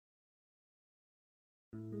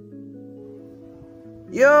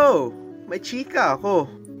Yo! May chika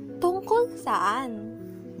ako. Tungkol saan?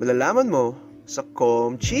 Malalaman mo sa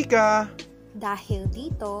COMchika. Dahil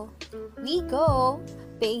dito, we go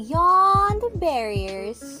beyond the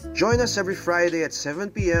barriers. Join us every Friday at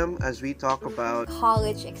 7 p.m. as we talk about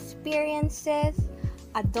College experiences,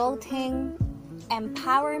 adulting,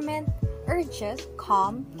 empowerment, or just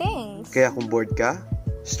calm things. Kaya kung bored ka,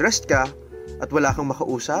 stressed ka, at wala kang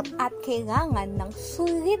makausap, at kailangan ng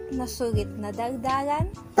sulit na dagdagan,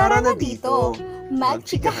 tara na dito.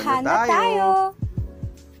 Magchikahan na tayo!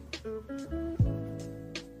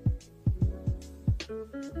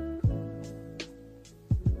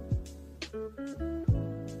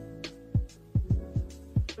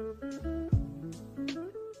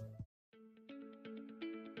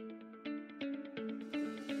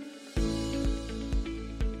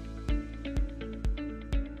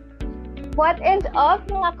 What is up,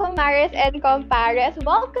 mga COMares and COMpares?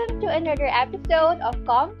 Welcome to another episode of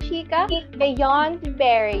COMchika, Beyond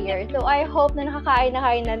Barriers. So I hope na nakakain na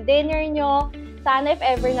kayo ng dinner nyo. Sana if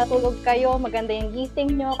ever natulog kayo, maganda yung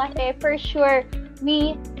gising nyo. Kasi for sure,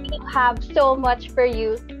 we have so much for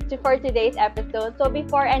you for today's episode. So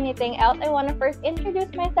before anything else, I want to first introduce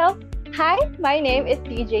myself. Hi, my name is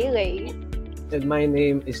DJ Lay. And my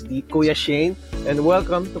name is Kuya Shane. And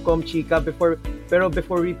welcome to COMchika. Pero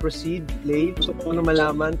before we proceed, Lay, gusto ko na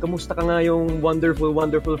malaman, kamusta ka nga yung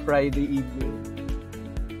wonderful Friday evening?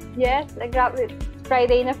 Yes, grabe.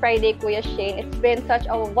 Friday, Kuya Shane. It's been such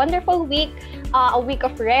a wonderful week. A week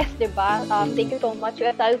of rest, diba? Thank you so much,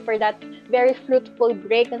 Kuya, for that very fruitful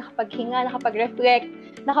break na nakapaghinga, nakapag-reflect,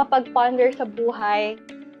 nakapag-ponder sa buhay.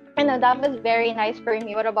 And that was very nice for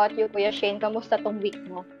me. What about you, Kuya Shane? Kamusta tong week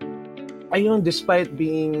mo? Ayun, despite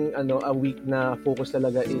being a week na focus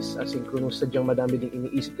talaga is asynchronous, sadyang madami ding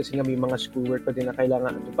iniisip kasi nga may mga schoolwork pa din na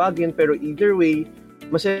kailangan atupagin. Pero either way,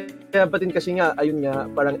 masaya pa din kasi nga, ayun nga,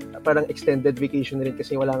 parang extended vacation na rin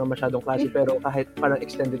kasi wala nga masyadong klase. Pero kahit parang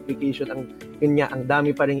extended vacation, ang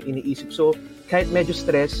dami pa rin iniisip. So, kahit medyo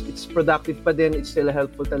stress, it's productive pa din. It's still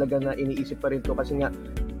helpful talaga na iniisip pa rin to kasi nga,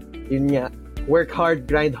 yun nga, work hard,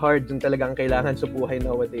 grind hard, dun talaga ang kailangan sa buhay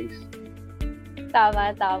nowadays.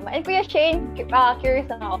 Tama. And Kuya Shane,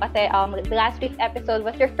 curious lang ako kasi the last week's episode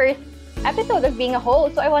was your first episode of being a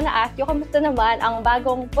host. So I wanna ask you, kamusta naman ang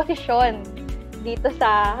bagong posisyon dito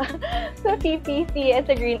sa PPC at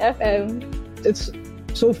sa Green FM? It's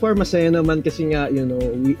so far masaya naman kasi nga,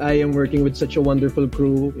 I am working with such a wonderful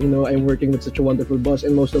crew. I'm working with such a wonderful boss,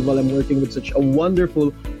 and most of all, I'm working with such a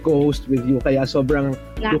wonderful co-host with you. Kaya sobrang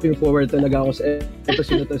looking forward talaga ako sa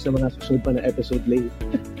episode na to, sa mga susunod pa na episode, Lay.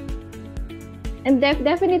 And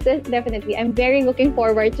definitely, I'm very looking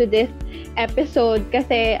forward to this episode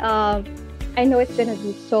kasi I know it's gonna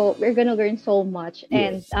be we're gonna learn so much.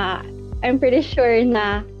 Yes. And I'm pretty sure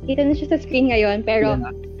na kita na siya sa screen ngayon, pero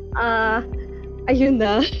ayun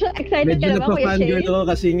na. Excited ka naman, Kuya Shane? Medyo napaka-fangirl ako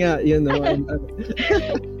kasi nga,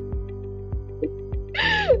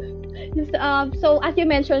 So as you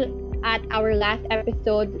mentioned at our last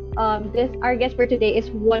episode, our guest for today is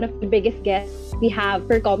one of the biggest guests we have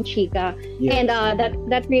for COMchika. Yes. And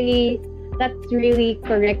that's really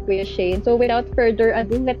correct, Kuya Shane. So without further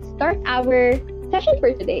ado, let's start our session for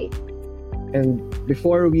today. And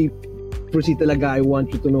before we proceed talaga, I want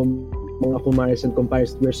you to know, mga COMares and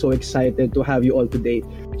COMpares, we're so excited to have you all today.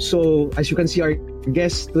 So as you can see, our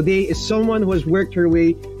guest today is someone who has worked her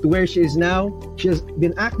way to where she is now. She has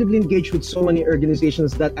been actively engaged with so many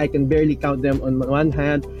organizations that I can barely count them on one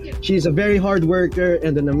hand. She is a very hard worker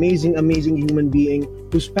and an amazing human being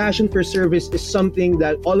whose passion for service is something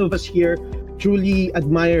that all of us here truly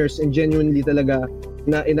admires and genuinely talaga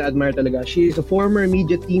na ina-admire talaga. She is a former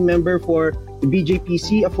media team member for the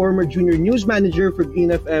BJPC, a former junior news manager for Green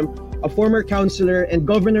FM, a former councillor and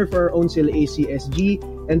governor for our own sila ACSG,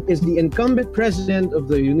 and is the incumbent president of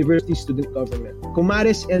the University Student Government.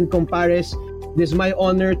 COMares and COMpares, it is my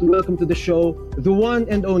honor to welcome to the show the one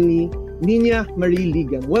and only Nina Marie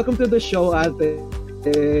Ligan. Welcome to the show, ate.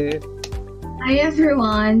 Hi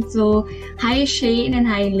everyone. So, hi Shane and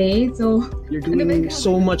hi Lay. So, you're doing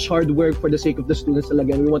so much hard work for the sake of the students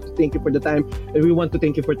talaga. We want to thank you for the time, and we want to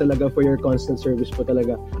thank you for your constant service po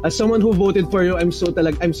talaga. As someone who voted for you, I'm so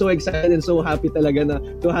excited and so happy talaga na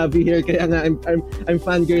to have you here. Kaya nga I'm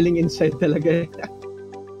fangirling inside talaga.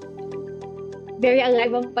 Very alive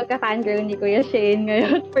ang pagka-fangirl ni Kuya Shane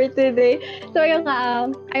ngayon for today. So yung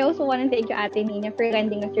I also want to thank you, Ate Nina, for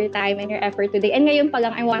lending us your time and your effort today. And ngayon pa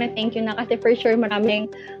lang, I want to thank you na kasi for sure maraming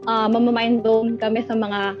mamamind blown kami sa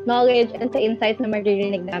mga knowledge and sa insights na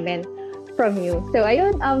maririnig namin from you. So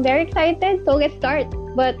ayun, I'm very excited. So let's start.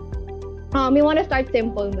 But we want to start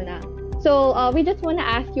simple muna. So, we just want to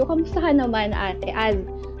ask you, kamusta ka naman, ate? As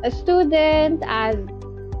a student, as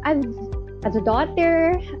a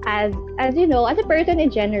daughter, as you know, as a person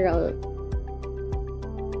in general.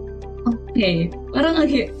 Okay. Parang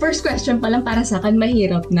first question pa lang para sa akin,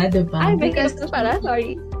 mahirap na, diba? Ay, because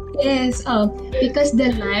sorry. Yes, because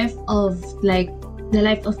the life of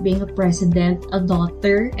being a president, a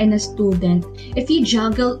daughter, and a student, if you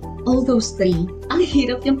juggle all those three, ang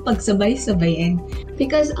hirap yung pagsabay-sabayin.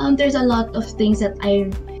 Because there's a lot of things that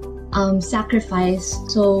I sacrifice.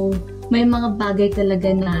 So, may mga bagay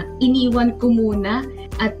talaga na iniwan ko muna.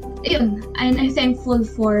 At yun, and I'm thankful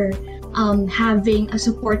for having a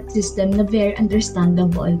support system na very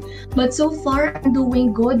understandable. But so far, I'm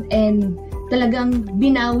doing good and talagang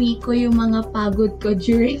binawi ko yung mga pagod ko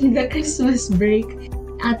during the Christmas break.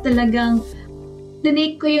 At talagang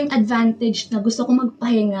tinake ko yung advantage na gusto ko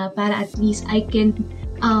magpahinga para at least I can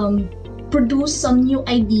produce some new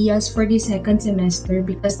ideas for the second semester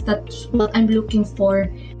because that's what I'm looking for.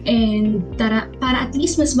 And para at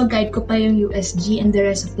least mas mag-guide ko pa yung USG and the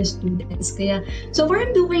rest of the students. Kaya, so far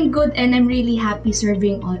I'm doing good and I'm really happy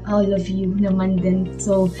serving all of you naman din.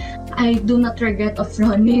 So, I do not regret of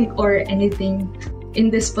running or anything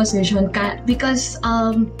in this position. Because,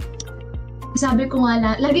 sabi ko nga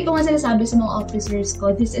lang, lagi ko nga sinasabi sa mga officers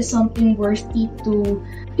ko, this is something worthy to,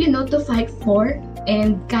 to fight for.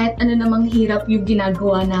 And kahit ano namang hirap yung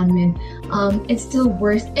ginagawa namin, it's still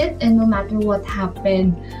worth it. And no matter what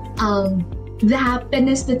happened, the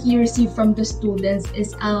happiness that you receive from the students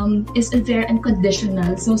is very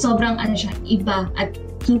unconditional. So sobrang siya, iba at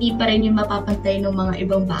hindi pa rin yung mapapantay ng mga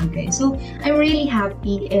ibang bagay. So I'm really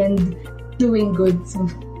happy and doing good. So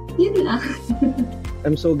yun lang.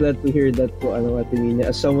 I'm so glad to hear that po, Ate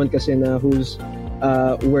Mina. As someone kasi na who's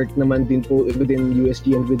work naman din po within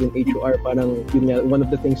USG and within HOR, parang yun nga, one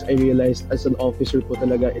of the things I realized as an officer po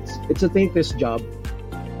talaga, it's a thankless job.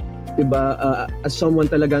 Diba? As someone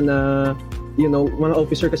talaga na, mga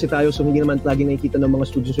officer kasi tayo, so hindi naman lagi nakikita ng mga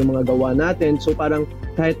students yung mga gawa natin. So parang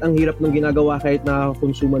kahit ang hirap ng ginagawa, kahit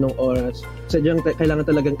nakakonsuma ng oras, sadyang kailangan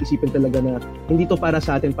talagang isipin talaga na hindi to para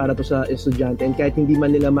sa atin, para to sa estudyante. And kahit hindi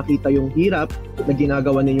man nila makita yung hirap na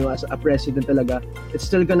ginagawa ninyo as a president talaga, it's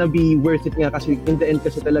still gonna be worth it nga kasi in the end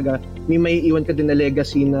kasi talaga may iwan ka din na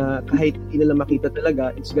legacy na kahit hindi nila makita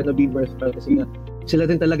talaga, it's gonna be worth it kasi nga sila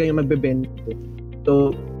din talaga yung magbe-benefit.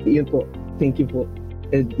 So, yun po. Thank you po.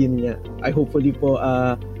 And yun nga, I hopefully po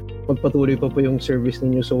magpatuloy po yung service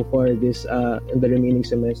ninyo so far this in the remaining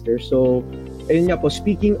semester. So, ayun nga po,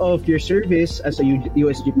 speaking of your service as a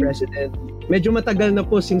USG president, medyo matagal na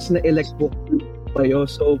po since na-elect po kayo.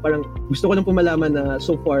 So, parang gusto ko lang po malaman na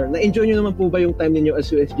so far, na-enjoy nyo naman po ba yung time ninyo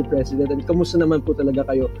as USG president? And kamusta naman po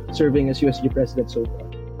talaga kayo serving as USG president so far?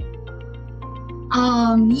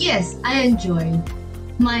 Yes, I enjoy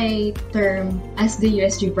my term as the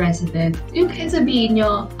USG president. Yung kaya sabihin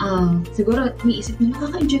nyo, siguro niisip nyo,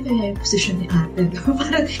 nakaka-enjoy kaya yung position ni ate.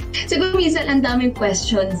 Parang, siguro minsan ang daming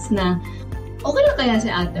questions na, okay lang kaya si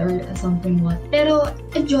ate or something what. Pero,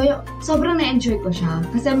 sobrang na-enjoy ko siya.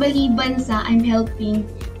 Kasi maliban sa I'm helping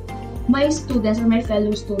my students or my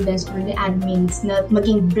fellow students or the admins na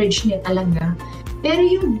maging bridge niya talaga. Pero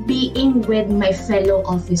yung being with my fellow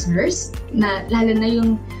officers, na lalo na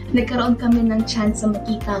yung nagkaroon kami ng chance na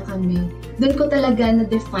makita kami, doon ko talaga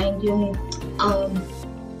na-define yung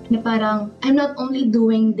na parang I'm not only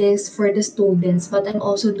doing this for the students but I'm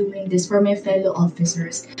also doing this for my fellow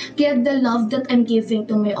officers. Kaya the love that I'm giving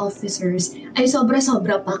to my officers ay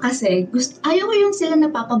sobra-sobra pa kasi ayaw ko yung sila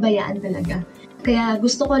napapabayaan talaga. Kaya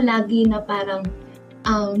gusto ko lagi na parang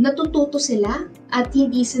natututo sila at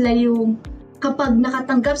hindi sila yung kapag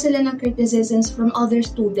nakatanggap sila ng criticisms from other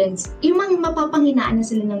students, yung mga mapapanghinaan na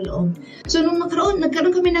sila ng loob. So, nung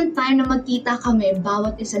nagkaroon kami ng time na magkita kami,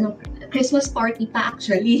 bawat isa ng Christmas party pa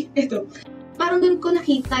actually, ito, parang doon ko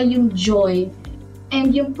nakita yung joy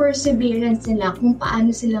and yung perseverance nila kung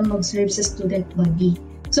paano sila mag-serve sa student body.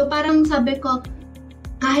 So, parang sabi ko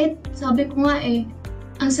nga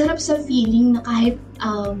ang sarap sa feeling na kahit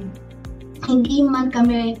hindi man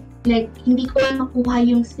kami hindi ko lang makuha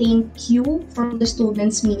yung thank you from the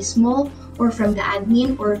students mismo or from the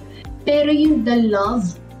admin pero yung the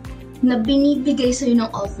love na binibigay sa'yo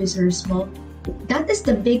ng officers mo, that is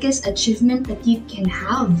the biggest achievement that you can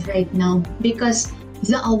have right now because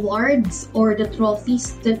the awards or the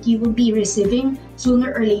trophies that you will be receiving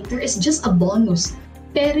sooner or later is just a bonus.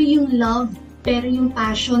 Pero yung love, pero yung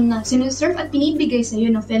passion na sinuserve at binibigay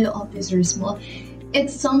sa'yo ng fellow officers mo,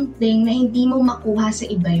 it's something na hindi mo makuha sa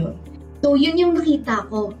iba yun. So, yun yung nakita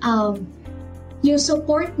ko. Yung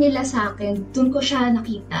support nila sa akin, dun ko siya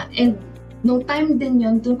nakita. And nung time din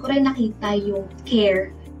yun, dun ko rin nakita yung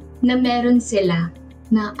care na meron sila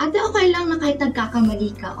na ate okay lang na kahit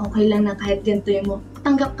nagkakamali ka, okay lang na kahit ganito yung mo,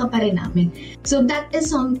 tanggap ka pa rin namin. So that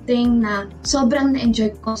is something na sobrang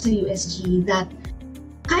na-enjoy ko sa USG, that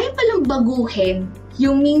kaya palang baguhin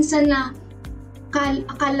yung minsan na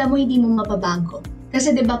akala mo hindi mo mababago.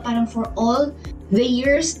 Kasi diba parang for all the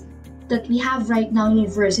years that we have right now in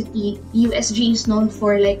university, USG is known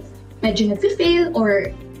for like medyo nag-fail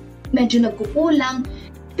or medyo nagkukulang.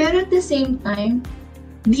 Pero at the same time,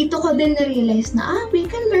 dito ko din na-realize na we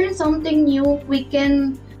can learn something new. We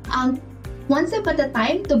can one step at a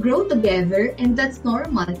time to grow together, and that's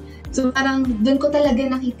normal. So parang dun ko talaga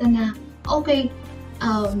nakita na okay,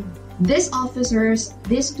 these officers,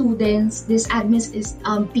 these students, these admins is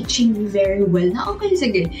teaching me very well. Na okay,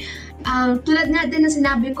 sige. Tulad nga din na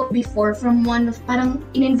sinabi ko before from one of, parang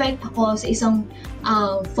in-invite ako sa isang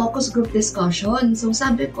focus group discussion. So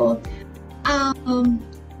sabi ko,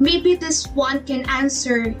 maybe this one can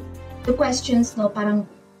answer the questions, no? Parang,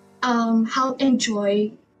 how enjoy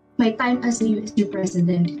my time as the USG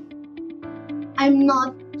president. I'm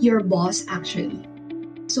not your boss, actually.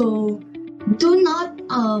 So, do not,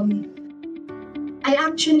 I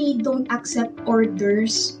actually don't accept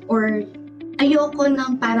orders or ayoko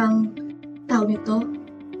ng parang, tawag nito,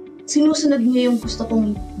 sinusunod niyo yung gusto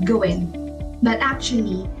kong gawin. But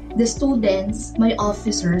actually, the students, my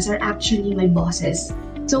officers, are actually my bosses.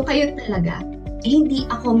 So, kayo talaga, hindi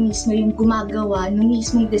ako mismo yung gumagawa ng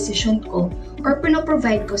mismong decision ko or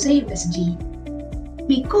pinoprovide ko sa USG.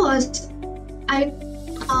 Because,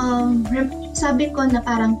 sabi ko na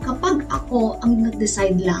parang kapag ako ang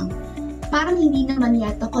nag-decide lang, parang hindi naman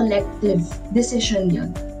yata collective decision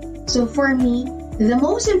yun. So, for me, the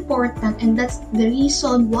most important, and that's the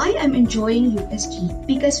reason why I'm enjoying USG,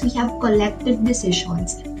 because we have collective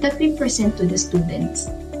decisions that we present to the students.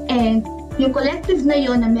 And yung collective na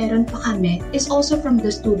yon na meron pa kami is also from the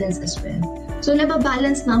students as well. So,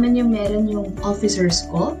 nababalance namin yung meron yung officers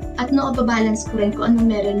ko at nababalance ko rin kung anong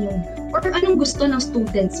meron yung or anong gusto ng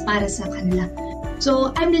students para sa kanila.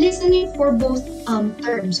 So, I'm listening for both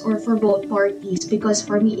terms or for both parties because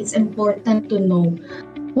for me, it's important to know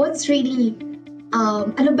what's really,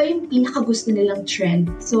 ano ba yung pinakagusto nilang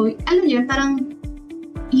trend. So, alam niyo, parang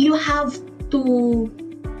you have to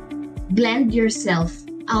blend yourself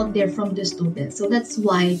out there from the students. So that's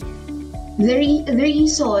why the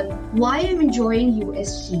reason why I'm enjoying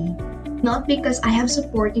USG, not because I have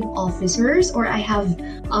supportive officers or I have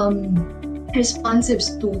responsive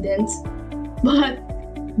students, but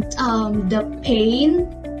the pain,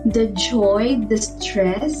 the joy, the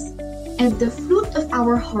stress, and the fruit of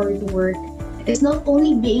our hard work is not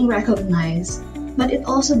only being recognized, but it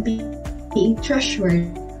also being treasured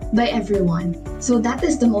by everyone. So that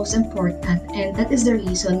is the most important, and that is the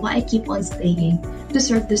reason why I keep on staying to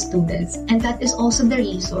serve the students. And that is also the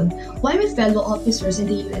reason why my fellow officers in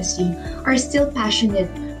the USC are still passionate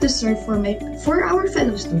to serve for our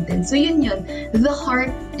fellow students. So yun, the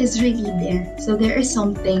heart is really there. So there is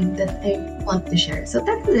something that I want to share. So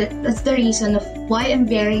that's it. That's the reason of why I'm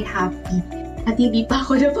very happy at hindi pa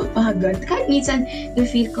ako napapagod. Kahit minsan, I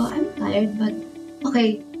feel ko, I'm tired, but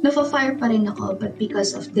okay, nafa-fire pa rin ako, but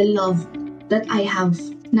because of the love that I have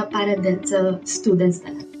na para din sa students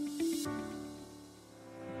talaga.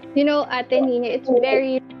 You know, Ate Nina, it's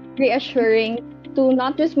very reassuring to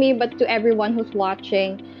not just me, but to everyone who's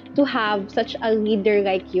watching to have such a leader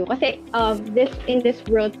like you. Kasi in this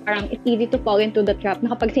world, parang it's easy to fall into the trap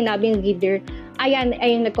na kapag sinabing leader, ayan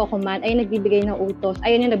nagko-command, ayan nagbibigay ng utos,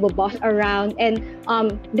 ayan yung nagbo-boss around, and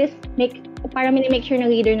parang make sure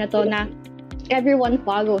ng leader na to na everyone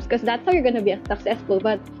follows, because that's how you're gonna be successful.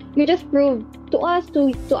 But you just proved to us,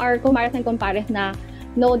 to our COMares and COMpares, na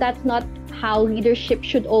no, that's not how leadership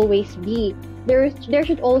should always be. There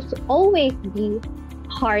should also always be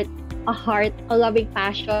a heart, a loving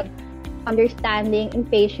passion, understanding, and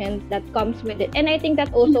patience that comes with it. And I think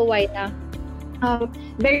that's also why na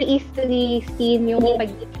very easily seen yung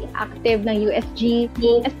pagiging active ng USG,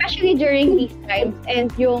 especially during these times,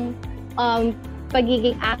 and yung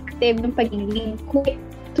pagiging active, yung pagiging quick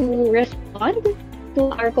to respond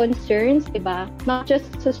to our concerns, diba? Not just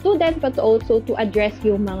sa student, but also to address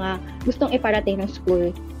yung mga gustong iparating ng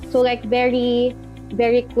school. So like very,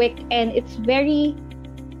 very quick, and it's very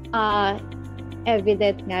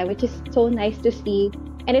evident nga, which is so nice to see.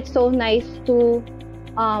 And it's so nice to,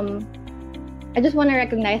 I just want to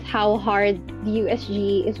recognize how hard the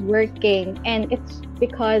USG is working, and it's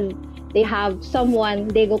because they have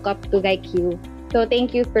someone they look up to like you. So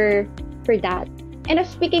thank you for that. And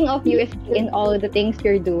speaking of USG and all the things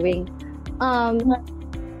you're doing,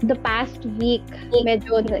 the past week,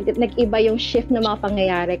 medyo nag-iba yung shift ng mga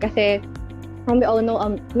pangyayari kasi we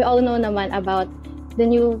all know naman about the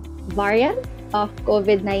new variant of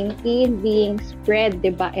COVID-19 being spread,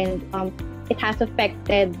 diba? And it has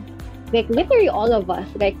affected like literally all of us.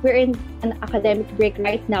 Like we're in an academic break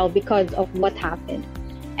right now because of what happened.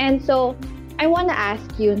 And so I want to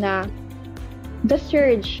ask you na the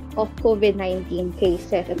surge of COVID-19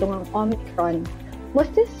 cases, itong Omicron, was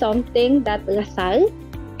this something that Lasal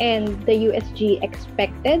and the USG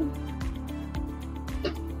expected?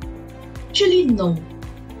 Actually, no.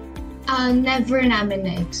 Never namin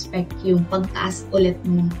na-expect yung pagtaas ulit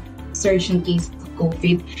ng surge ng case of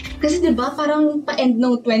COVID. Kasi diba, parang pa-end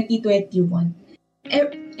ng 2021.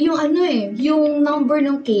 Yung number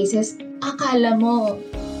ng cases, akala mo,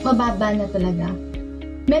 mababa na talaga.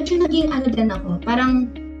 Medyo naging din ako, parang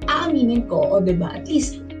aaminin ko, diba, at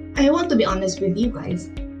least, I want to be honest with you guys.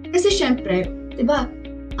 Kasi syempre, diba,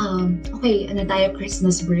 tayo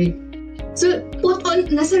Christmas break. So,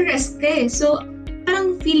 nasa rest ka eh. So,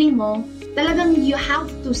 parang feeling mo, talagang you have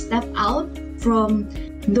to step out from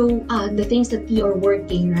the things that you are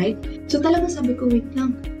working, right? So, talagang sabi ko, wait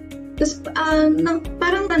lang. Tapos,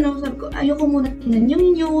 sabi ko, ayoko muna tingnan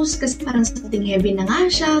yung news kasi parang something heavy na nga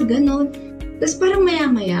siya, ganon. Tapos parang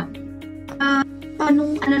maya-maya,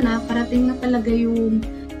 parating na talaga yung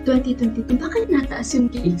 2022, bakit nataas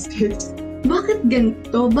yung cases? Bakit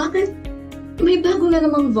ganito? Bakit may bago na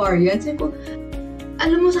namang variant? Sabi ko,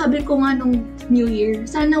 sabi ko nga nung New Year,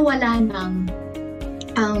 sana wala ng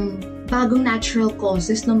bagong natural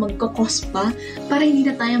causes na magkakos pa para hindi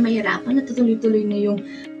na tayo mahirapan, natutuloy-tuloy na yung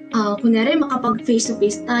kunyari makapag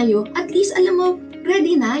face-to-face tayo, at least alam mo,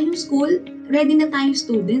 ready na yung school, ready na tayong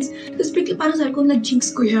students. Tapos parang sabi ko,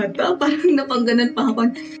 na-jinx ko yata, parang napangganan pa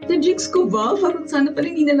ako, na-jinx ko ba? Parang sana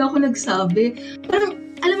pala hindi na ako nagsabi. Parang,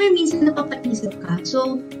 alam mo yung minsan napapaisip ka.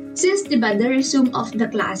 So, since diba, the resume of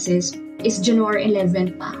the classes is January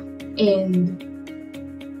 11 pa, and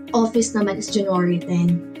office naman is January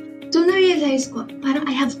 10. So, na-realize ko, parang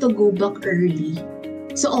I have to go back early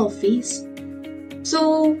sa office.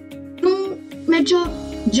 So, nung medyo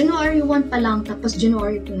January 1 pa lang, tapos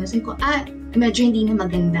January 2 na, sabi ko, medyo hindi na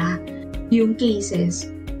maganda yung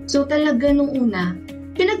cases. So, talaga nung una,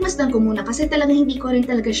 pinagmasdan ko muna kasi talaga hindi ko rin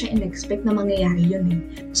talaga siya in-expect na mangyayari yun eh.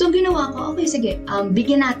 So, ginawa ko, okay, sige,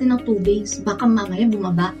 bigyan natin ng 2 days, baka mamaya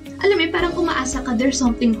bumaba. Alam mo, parang umaasa ka, there's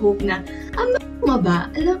something hope na,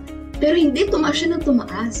 bumaba, pero hindi, tumaas siya ng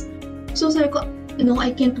tumaas. So, sabi ko,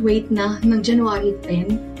 I can't wait na ng January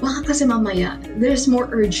 10. Baka kasi mamaya, there's more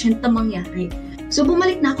urgent na mangyari. So,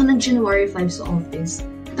 bumalik na ako ng January 5 sa office.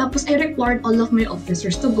 Tapos, I required all of my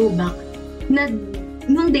officers to go back na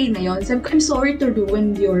nung day na yon. Sabi ko, I'm sorry to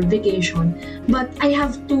ruin your vacation, but I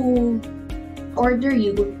have to order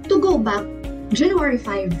you to go back January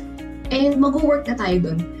 5. And mag-work na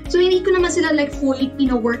tayo dun. So, hindi ko naman sila like fully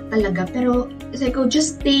pina-work talaga. Pero, sabi ko,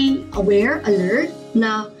 just stay aware, alert,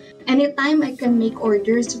 na anytime I can make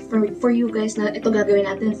orders for you guys na ito gagawin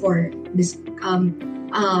natin for this,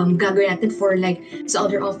 gagawin natin for like sa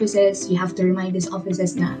other offices, you have to remind these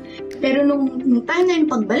offices na. Pero nung time na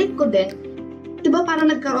yung pagbalik ko din, diba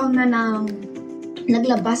parang nagkaroon na ng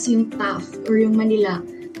naglabas yung TAF or yung Manila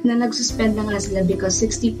na nagsuspend na nga sila because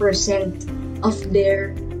 60% of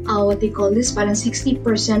their, parang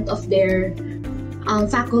 60% of their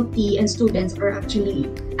faculty and students are actually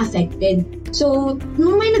affected. So,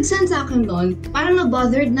 nung may nag-send sa akin noon, parang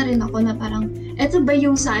na-bothered na rin ako na parang, eto ba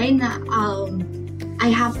yung sign na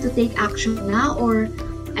I have to take action na or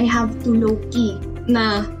I have to low-key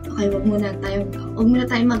na, okay, wag muna tayo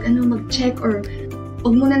mag-check or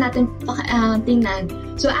wag muna natin tingnan.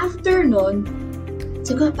 So, after noon,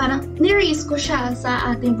 siguro parang niraise ko siya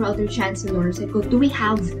sa ating brother chancellor. Sabi ko, do we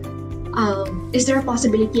have, is there a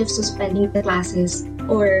possibility of suspending the classes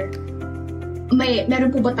or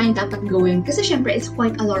meron po ba tayong dapat gawin? Kasi syempre, it's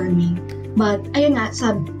quite alarming. But, ayun nga,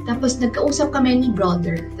 tapos nagkausap kami ni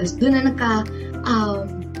brother. Tapos doon na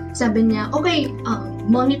sabi niya, okay,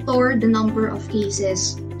 monitor the number of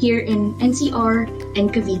cases here in NCR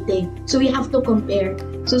and Cavite. So, we have to compare.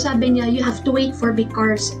 So, sabi niya, you have to wait for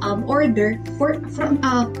BICAR's order for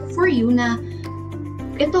you na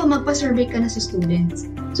ito, magpa-survey ka na sa students.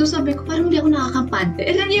 So, sabi ko, parang hindi ako nakakampante.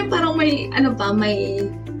 Alam niyo, parang may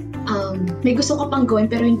gusto ko pang gawin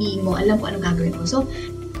pero hindi mo alam kung anong gagawin ko.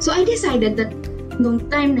 So I decided that nung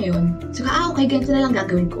time na yun, okay, ganito na lang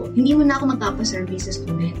gagawin ko. Hindi mo na ako magpapa-survey sa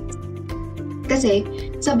students. Kasi,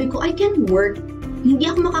 sabi ko, I can work. Hindi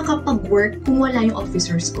ako makakapag-work kung wala yung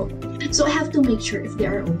officers ko. So I have to make sure if they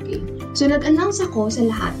are okay. So nag-announce ako sa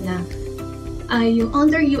lahat na yung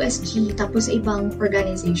under USG tapos sa ibang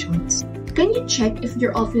organizations. Can you check if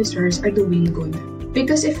your officers are doing good?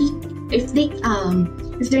 Because if if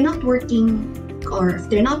they're not working or if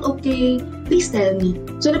they're not okay, please tell me.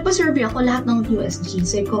 So nagpa-survey ako lahat ng USG.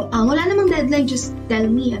 Sabi ko, wala namang deadline, just tell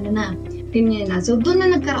me, ganyan na. So doon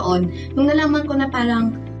na nagkaroon, nung nalaman ko na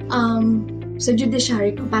parang sa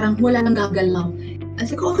judiciary ko, parang wala nang gagalaw.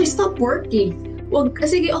 Sabi ko, okay, stop working.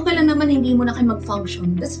 Sige, okay lang naman, hindi mo na kayo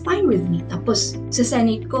mag-function. That's fine with me. Tapos, sa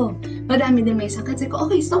Senate ko, madami din may sakit. Sabi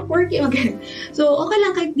ko, okay, stop working again. So, okay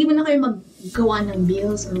lang, kahit di mo na kayo maggawa ng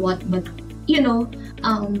bills or what. But,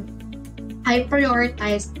 I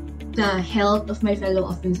prioritize the health of my fellow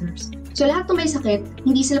officers. So, lahat ng may sakit,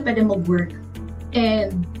 hindi sila pwede mag-work.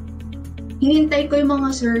 And, hinintay ko yung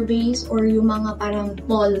mga surveys or yung mga parang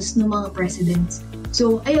polls ng mga presidents.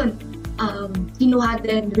 So, ayun, kinuha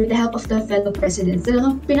din with the help of the fellow presidents.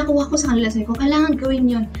 Talagang pinakuha ko sa kanila, sabi ko, kailangan gawin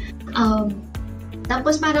yun.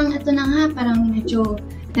 Tapos parang ito na nga, parang medyo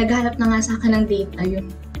naghanap na nga sa akin ng data yun.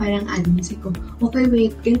 Parang admin, sabi ko, okay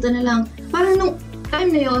wait, ganito na lang. Parang nung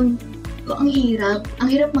time na yun, ang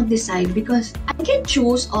hirap mag-decide because I can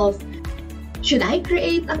choose of, should I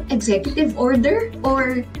create an executive order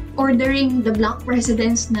or ordering the block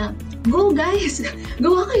presidents na, go guys,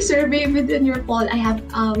 gawa kayo survey within your poll.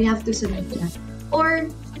 We have to submit that. Or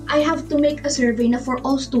I have to make a survey na for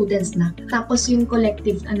all students na. Tapos yung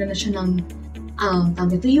collective, na siya ng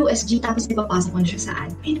USG, tapos ipapasok ko na siya sa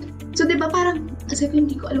admin. So diba parang, kasi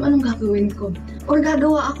hindi ko alam anong gagawin ko. Or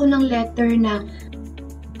gagawa ako ng letter na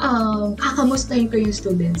kakamustahin ko yung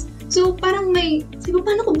students. So parang siguro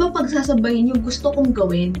paano ko ba pagsasabayin yung gusto kong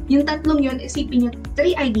gawin? Yung tatlong yun, isipin nyo,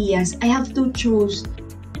 3 ideas. I have to choose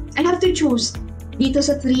dito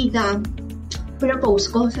sa 3 na propose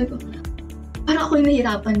ko. Sabi ko, parang ako yung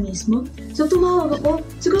nahirapan mismo. So tumawag ako.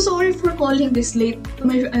 Siguro sorry for calling this late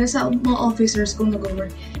sa mga officers kong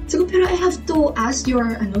nag-work. Siguro pero I have to ask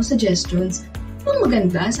your suggestions. Anong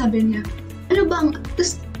maganda? Sabi niya.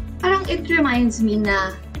 Tapos parang it reminds me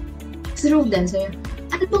na students,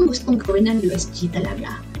 ano bang gustong gawin ng USG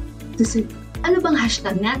talaga? Tapos ano bang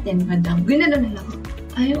hashtag natin, madam? Ginano na lang ako.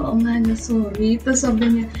 Ay, oo nga na, sorry. Tapos sabi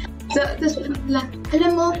niya, tapos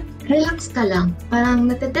alam mo, relax ka lang. Parang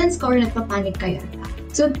natetense ka or nagpapanik ka yata.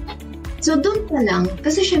 So doon pa lang,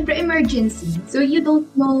 kasi syempre emergency. So you don't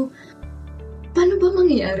know, paano ba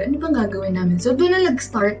mangyayari? Ano bang gagawin namin? So doon na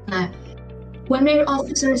nag-start na, when my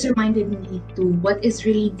officers reminded me to what is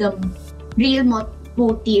really the real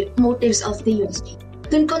motives of the USG.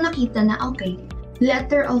 Doon ko nakita na, okay,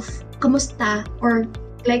 letter of kamusta or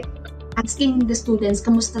like asking the students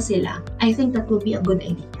kamusta sila, I think that will be a good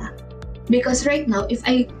idea. Because right now, if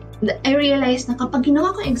I realize na kapag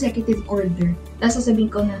ginawa ko executive order, tapos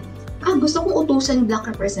sasabihin ko na, gusto kong utusan yung black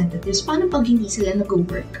representatives, paano pag hindi sila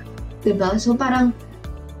nag-work? Diba? So parang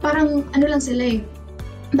lang sila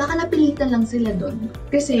baka napilitan lang sila doon.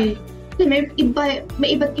 Kasi may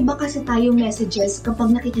iba't iba kasi tayong messages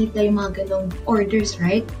kapag nakikita yung mga ganong orders,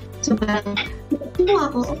 right? So parang,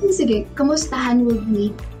 ako, okay sige, kamustahan with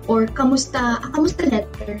me or kamusta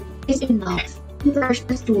letter is enough to urge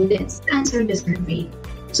the students to answer the survey.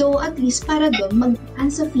 So at least para doon, mag-aan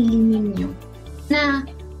sa feeling ninyo na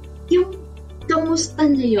yung kamusta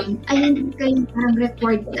na yun ay hindi kayo parang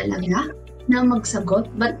required talaga na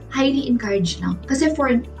magsagot but highly encouraged lang. Kasi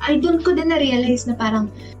doon ko din na-realize na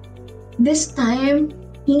parang this time,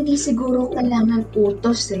 hindi siguro kailangan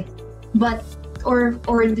utos but or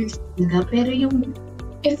orders talaga. Pero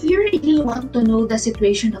if you really want to know the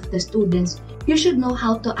situation of the students, you should know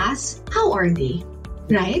how to ask, how are they?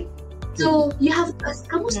 Right? So, you have to ask,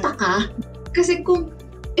 kamusta ka? Kasi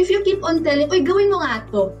if you keep on telling, oy, gawin mo nga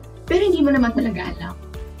to, pero hindi mo naman talaga alam.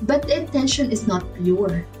 But the intention is not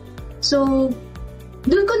pure. So,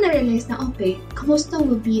 doon ko na-realize na, okay, kamusta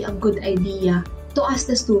will be a good idea to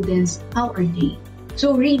ask the students, how are they?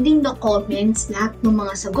 So, reading the comments, lahat ng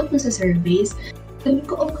mga sagot mo sa surveys, sabi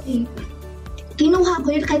ko, okay, kinuha ko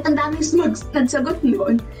yun, kahit ang daming nagsagot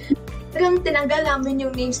noon, talagang tinanggal namin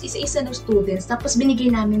yung names isa-isa ng students, tapos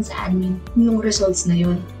binigay namin sa admin yung results na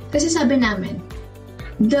yun. Kasi sabi namin,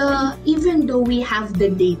 even though we have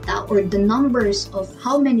the data or the numbers of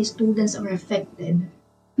how many students are affected,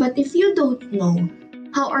 but if you don't know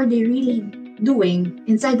how are they really doing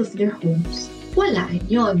inside of their homes, wala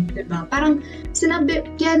yun, diba? Parang sinabi,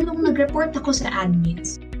 kaya nung nag-report ako sa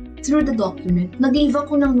admins, through the document, nag-leave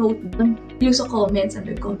ako ng note doon, yung sa comments,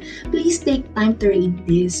 sabi ko, please take time to read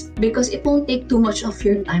this because it won't take too much of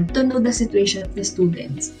your time to know the situation of the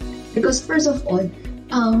students. Because first of all,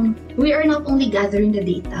 we are not only gathering the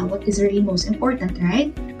data, what is really most important,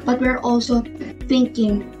 right? But we're also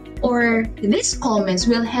thinking, or these comments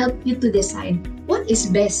will help you to decide what is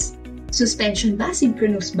best. Suspension ba?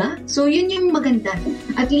 Synchronous ba? So, yun yung maganda.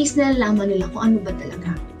 At least nalalaman nila kung ano ba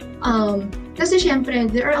talaga. Kasi syempre,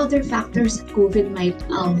 there are other factors that COVID might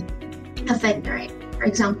affect, right? For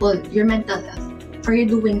example, your mental health. Are you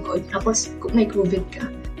doing good? Tapos may COVID ka.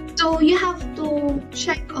 So, you have to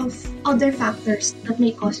check of other factors that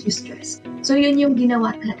may cause you stress. So, yun yung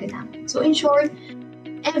ginawa talaga namin. So, in short,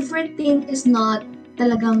 everything is not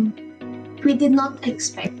talagang, we did not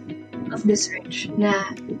expect of this range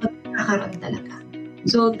na magkakaroon talaga.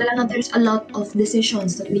 So, talagang there's a lot of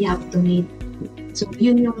decisions that we have to make. So,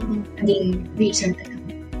 yun yung naging reason talaga.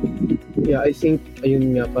 Yeah, I think,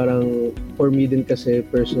 ayun nga, parang for me din kasi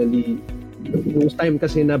personally, yung time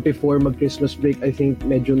kasi na before mag-Christmas break, I think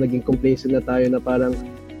medyo naging complacent na tayo na parang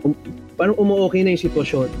umu-okay na yung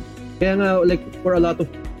sitwasyon. Kaya nga, like, for a lot of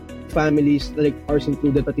families, like ours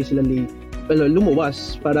included, pati sila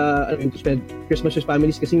lumuwas para to spend Christmas with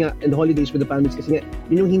families kasi nga, and holidays with the families kasi nga,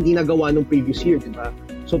 yun yung hindi nagawa nung previous year, diba?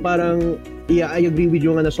 So parang, yeah, I agree with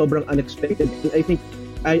you nga na sobrang unexpected. And I think,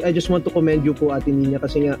 I just want to commend you po, Ate Nina,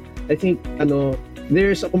 kasi nga, I think,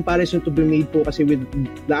 there's a comparison to be made po kasi with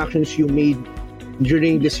the actions you made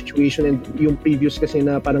during this situation and yung previous kasi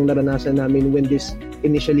na parang naranasan namin when this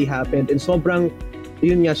initially happened. And sobrang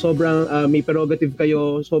may prerogative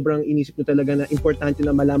kayo, sobrang inisip nyo talaga na importante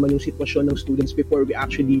na malaman yung sitwasyon ng students before we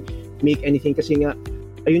actually make anything. Kasi nga,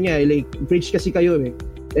 ayun nga, like, bridge kasi kayo eh.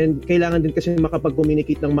 And kailangan din kasi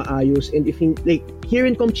makapag-communicate ng maayos. And if like here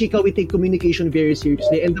in COMchika, we take communication very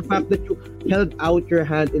seriously. And the fact that you held out your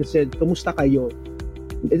hand and said, "Kamusta kayo?"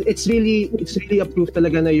 It's really a proof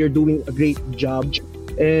talaga na you're doing a great job.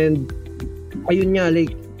 And ayun nga,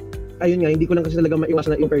 hindi ko lang kasi talaga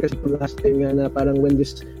maiwasan na compare kasi last time nga na parang when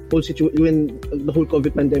the whole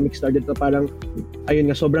COVID pandemic started, na parang ayun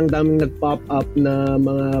nga, sobrang daming nag-pop up na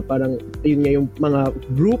mga parang ayun nga yung mga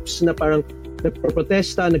groups na parang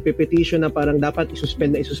nagpo-protesta, nagpe-petition na parang dapat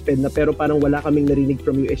isuspend na, pero parang wala kaming narinig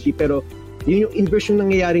from USG. Pero yun yung inverse yung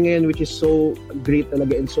nangyayari ngayon, which is so great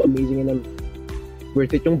talaga and so amazing, and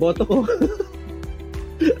worth it yung boto ko.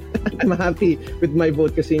 I'm happy with my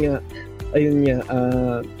vote kasi nga ayun nga,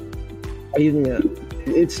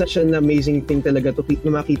 it's such an amazing thing talaga to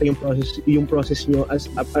makita yung process nyo as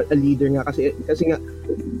a leader nga kasi nga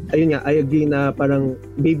ayun nga, I agree na parang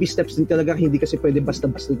baby steps din talaga, hindi kasi pwede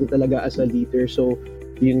basta-basta din talaga as a leader. So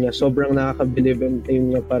yun nga, sobrang nakaka-believe, and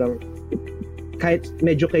ayun nga, parang kahit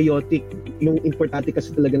medyo chaotic, yung importante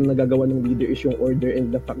kasi talaga na nagagawa ng leader is yung order,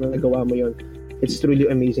 and the fact na nagawa mo yun, it's truly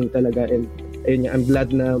amazing talaga. And ayun nga, I'm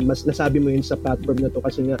glad na mas nasabi mo yun sa platform na to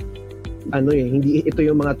kasi nga hindi ito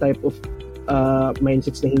yung mga type of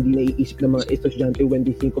mindsets na hindi naiisip ng mga estudyante when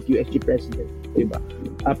they think of USG president, diba?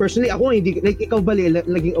 Personally, ako hindi, like ikaw ba,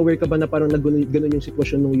 naging aware ka ba na parang ganun yung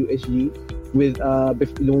sitwasyon ng USG with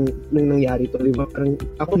nung nangyari to, diba? Parang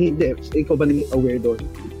ako hindi, ikaw ba naging aware doon?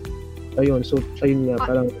 Ayun, so ayun nga,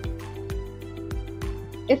 parang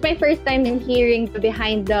it's my first time in hearing the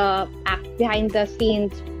behind the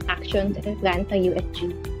scenes actions and plans ng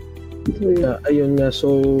USG. Ayun nga,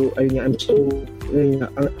 so ayun nga,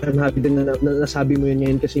 I'm happy din na nasabi mo yun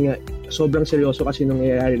ngayon kasi nga sobrang seryoso kasi nung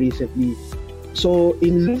nangyayari recently. So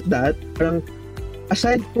in lieu of that, parang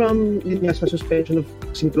aside from yun nga sa suspension of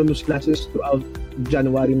synchronous classes throughout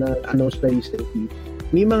January na announced na recently,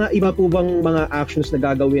 may mga iba po bang mga actions na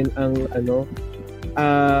gagawin ang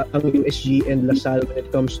USG and LaSalle when it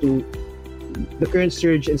comes to the current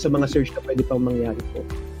surge and sa mga surge na pwede pang mangyari po?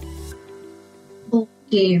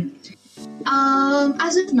 Okay.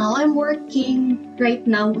 As of now, I'm working right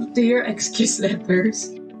now to your excuse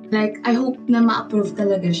letters. Like, I hope na ma-approve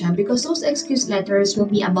talaga siya because those excuse letters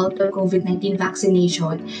will be about the COVID-19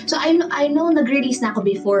 vaccination. So, I know nag-release na ako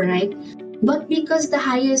before, right? But because the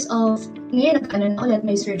highest of, ngayon,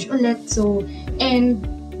 may surge ulit. So, and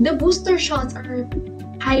the booster shots are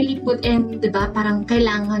highly put in, diba? Parang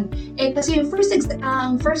kailangan. Kasi yung first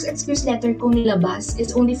excuse letter kong nilabas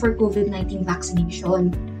is only for COVID-19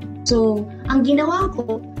 vaccination. So, ang ginawa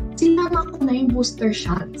ko, sinama ko na yung booster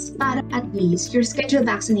shots para at least your scheduled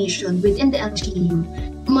vaccination within the LGU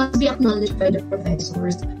must be acknowledged by the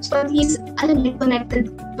professors. So, at least,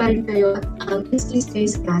 connected pa rin kayo at please stay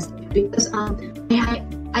sa class because I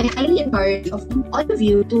highly encourage of all of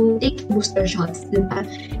you to take booster shots, diba?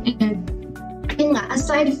 And, ayun nga,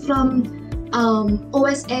 aside from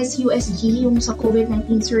OSS, USG, yung sa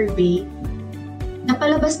COVID-19 survey,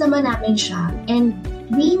 napalabas naman namin siya, and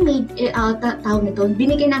we made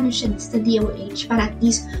binigay namin siya sa DOH para at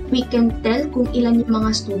least we can tell kung ilan yung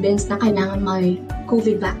mga students na kailangan may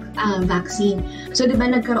COVID vaccine. So,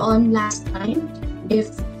 diba nagkaroon last time,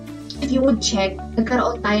 if you would check,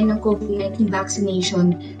 nagkaroon tayo ng COVID-19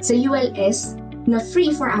 vaccination sa ULS na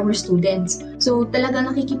free for our students. So,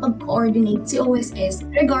 talaga nakikipag-coordinate si OSS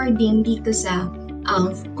regarding dito sa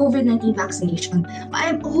COVID-19 vaccination.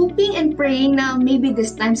 I'm hoping and praying na maybe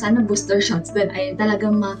this time sana booster shots din ay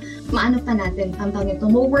talagang maano pa natin,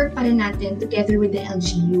 mo-work pa rin natin together with the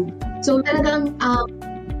LGU. So talagang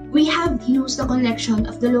we have used the connection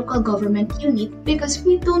of the local government unit because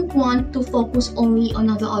we don't want to focus only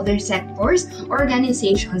on the other sectors or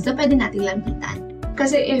organizations na pwede natin lampitan.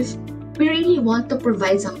 Kasi if we really want to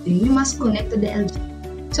provide something, we must connect to the LGU.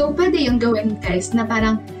 So pwede yung gawin guys na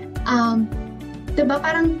parang diba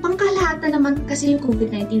parang pangkalahatan naman kasi yung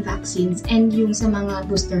COVID-19 vaccines and yung sa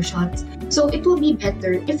mga booster shots. So it will be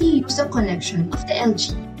better if you use the connection of the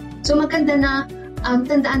LG. So maganda na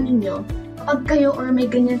tandaan ninyo, kapag kayo or may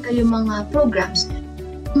ganyan kayo mga programs,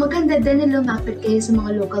 maganda din na lumapit kayo sa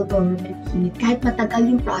mga local government unit kahit matagal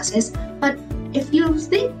yung process. But if you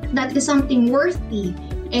think that is something worthy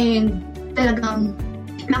and talagang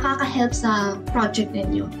nakaka-help sa project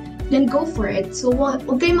ninyo, then go for it. So huwag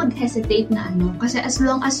kayo mag-hesitate na kasi as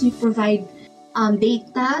long as you provide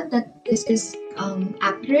data that this is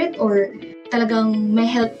accurate or talagang may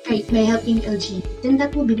helping LG, then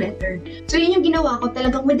that will be better. So yun yung ginawa ko,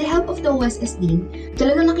 talagang with the help of the OSS din,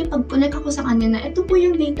 talagang nakipag-connect ako sa kanya na ito po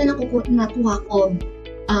yung data na nakuha ko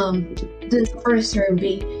dun sa first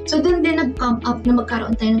survey. So dun din nag-come up na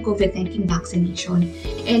magkaroon tayo ng COVID-19 vaccination.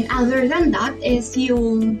 And other than that is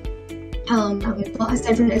yung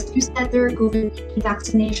aside from the newsletter, COVID-19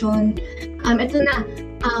 vaccination, ito na,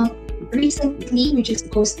 recently, we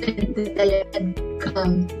just posted the telemed,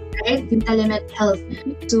 right? Yung telemed health.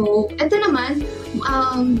 So, ito naman,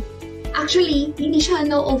 actually, hindi siya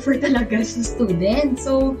na-offer talaga sa students.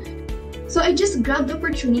 So I just grabbed the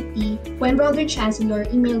opportunity when Brother Chancellor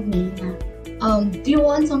emailed me na, do you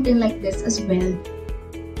want something like this as well?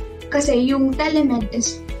 Kasi yung telemed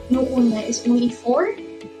is, noong una is only for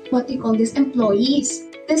what you call this, employees.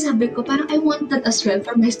 Then sabi ko, parang I want that as well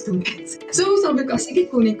for my students. So sabi ko, sige,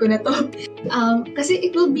 kunin ko na to. Kasi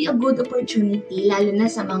it will be a good opportunity, lalo na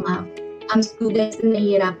sa mga students na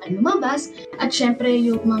nahihirapan lumabas. At syempre,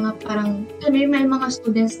 yung mga parang, may mga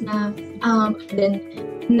students na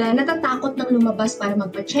na natatakot ng lumabas para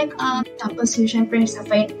magpa-check up, tapos yung syempre sa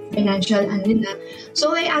financial nila.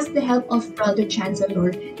 So I asked the help of Brother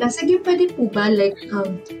Chancellor na sige, pwede po ba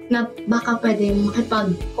na baka pwede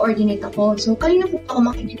makipag-coordinate ako. So kanina po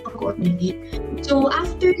ako makikipag-coordinate. So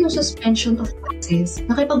after yung suspension of classes,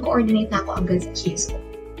 nakipag-coordinate na ako agad sa GSO.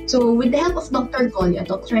 So with the help of Dr.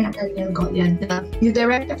 Nathaniel Golia, the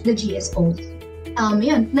director of the GSO,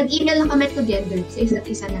 nag-email na kami together sa isa't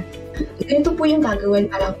isa na ganito po yung gagawin,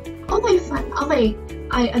 parang okay,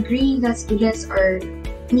 I agree that students are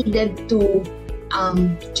needed to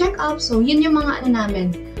check up. So yun yung mga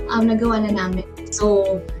nagawa na namin.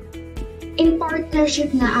 So in partnership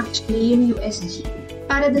na actually yung USG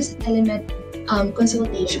para sa telemed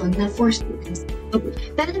consultation na for students. So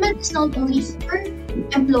telemed is not only for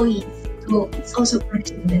employees, so it's also for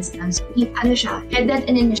students na. So headed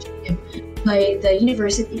an initiative by the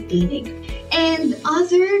university clinic. And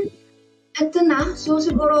ito na, so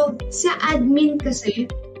siguro sa admin kasi,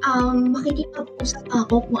 makikipag-usap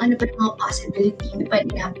ako kung ano pa yung mga possibility na pwede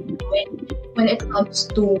natin gawin when it comes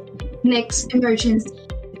to next emergency,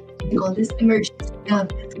 we call this emergency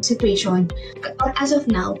situation. But as of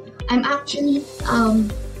now, I'm actually,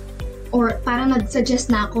 or parang nag-suggest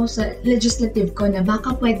na ako sa legislative ko na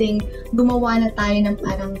baka pwedeng gumawa na tayo ng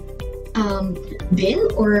parang bill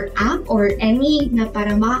or app or any na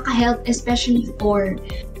parang makaka-help especially for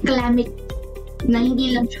calamity na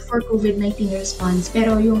hindi lang siya for COVID-19 response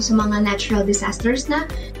pero yung sa mga natural disasters na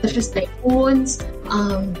such as typhoons,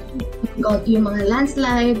 yung mga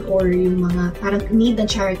landslide or yung mga parang need ng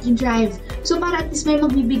charity drive. So para at least may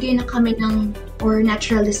magbibigay na kami ng or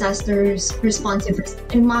natural disasters responsive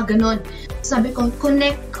yung mga ganon. Sabi ko,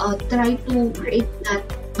 connect, try to create that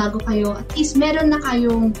bago kayo, at least meron na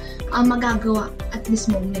kayong magagawa at this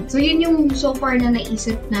moment. So yun yung so far na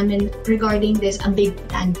naisip namin regarding this, a big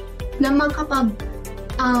plan na magkapag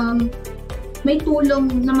may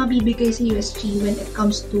tulong na mabibigay sa USG when it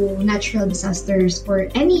comes to natural disasters or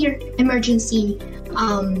any emergency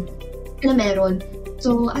na meron.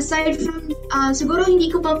 So aside from, siguro hindi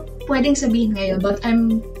ko pa pwedeng sabihin ngayon, but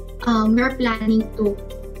we're planning to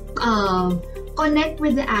connect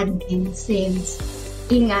with the admin since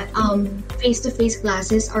yun nga, face-to-face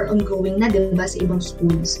classes are ongoing na diba sa ibang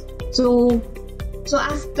schools. So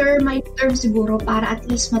after my term siguro para at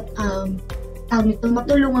least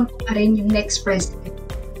matulungan ko pa rin yung next president.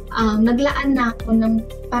 Naglaan na ako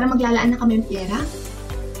para maglalaan na kami ng pera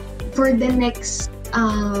for the next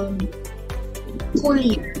school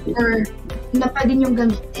year or na pwede niyong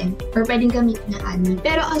gamitin or pwedeng gamitin ng admin.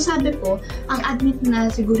 Pero ang sabi ko, ang admin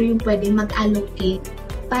na siguro yung pwedeng mag-allocate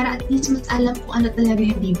para at least mas alam kung ano talaga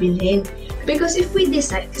yung bibilhin. Because if we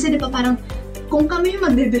decide, kasi di ba parang kung kami yung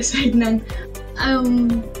magde-decide ng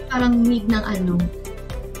parang need ng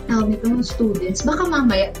tawag nito ng students, baka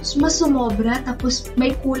mamaya mas sumobra tapos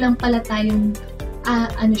may kulang pala tayong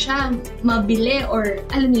mabili or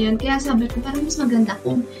alam niyo yun. Kaya sabi ko parang mas maganda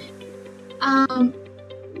kung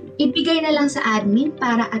ibigay na lang sa admin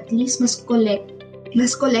para at least mas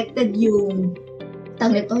collected yung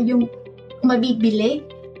yung mabibili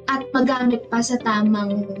at magamit pa sa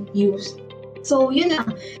tamang use. So, yun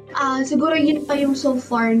lang. Siguro yun pa yung so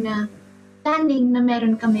far na planning na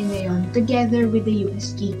meron kami ngayon together with the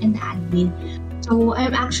USG and the admin. So,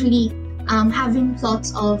 I'm actually having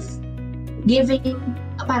thoughts of giving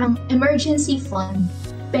parang emergency fund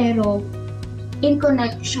pero in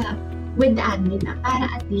connection with the admin na para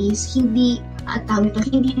at least hindi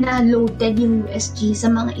na loaded yung USG sa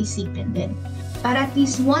mga isipin din. Para at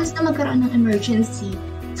least once na magkaroon ng emergency,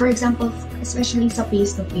 for example, especially sa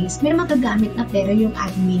face-to-face, may magagamit na pera yung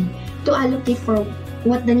admin to allocate for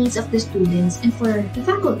what the needs of the students and for the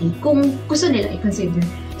faculty kung gusto nila i-consider.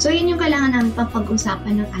 So, yun yung kailangan namin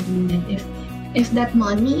pag-usapan ng admin din if that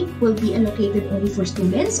money will be allocated only for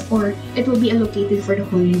students or it will be allocated for the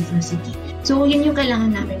whole university. So, yun yung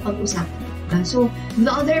kailangan namin pag-usapan. So, the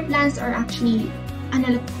other plans are actually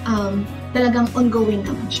talagang ongoing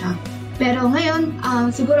naman siya. Pero ngayon,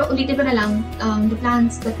 siguro ulitin ko na lang the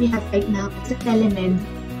plans that we have right now sa Telemed,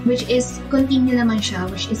 which is continue naman siya,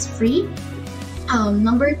 which is free.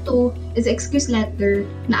 Number 2 is excuse letter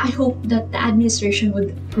na I hope that the administration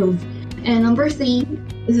would approve. And number 3,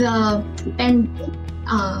 the pending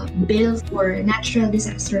bill for natural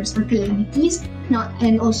disasters or calamities,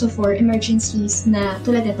 and also for emergencies na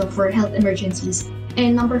tulad nito for health emergencies.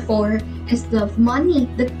 And number 4 is the money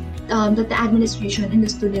that the administration and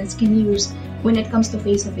the students can use when it comes to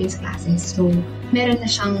face-to-face classes. So, meron na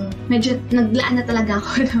siyang, medyo naglaan na talaga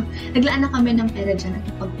ako. Naglaan na kami ng pera dyan at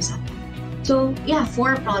napag-usapan. So, yeah,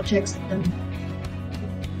 4 projects.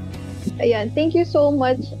 Ayan, thank you so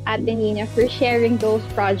much, Ate Nina, for sharing those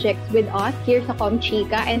projects with us here sa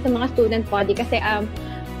COMchika and sa mga student body kasi I'm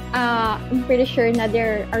pretty sure na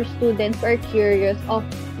there are students who are curious of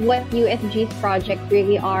what USG's projects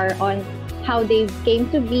really are on how they came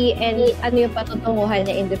to be and ano yung patutunguhan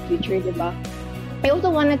niya in the future, di ba? I also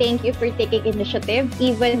want to thank you for taking initiative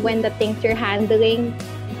even when the things you're handling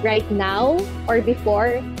right now or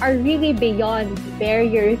before are really beyond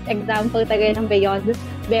barriers. Example talaga ng beyond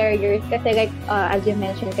barriers kasi like as you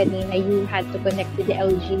mentioned kanina, you had to connect to the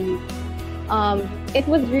LG. It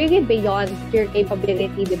was really beyond your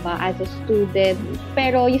capability, di ba, as a student.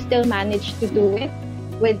 Pero you still managed to do it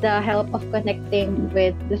with the help of connecting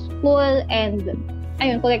with the school and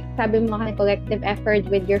sabi mo nga, collective effort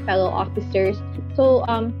with your fellow officers. So,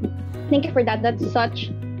 thank you for that. That's such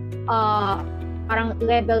parang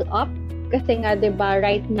level up kasi nga, diba,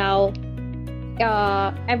 right now,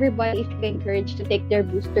 everybody is encouraged to take their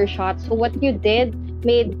booster shots. So, what you did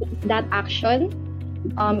made that action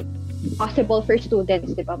possible for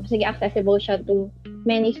students, diba? Mas naging accessible siya to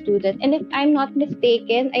many students. And if I'm not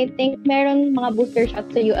mistaken, I think meron mga booster shots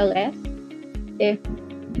sa ULS.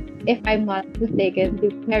 If I'm not mistaken,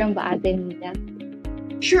 meron ba Ate Nina?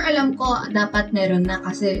 Sure, alam ko dapat meron na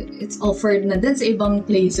kasi it's offered na din sa ibang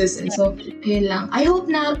places. So, yun lang. I hope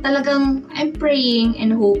na talagang I'm praying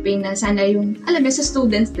and hoping na sana yung, alam mo, sa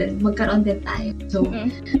students din, magkaroon din tayo. So,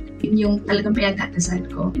 yun yung talagang pinag-atasal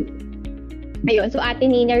ko. Ayun, so Ate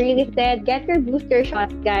Nina really said, get your booster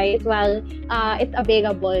shots, guys, while it's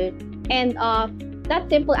available. And that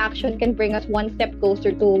simple action can bring us one step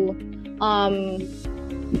closer to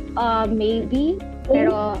maybe,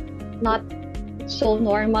 pero not so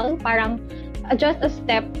normal. Parang just a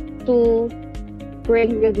step to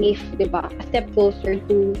bring relief, diba? A step closer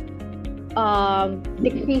to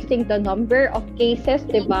decreasing the number of cases,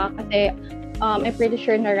 diba? Kasi I'm pretty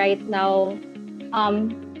sure na right now,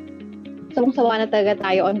 sawang-sawa na talaga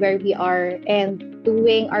tayo on where we are, and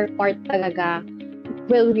doing our part talaga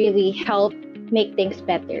will really help make things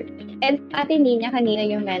better. And Ate Nina, kanina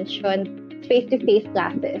you mentioned face-to-face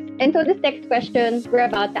classes. And so this next question we're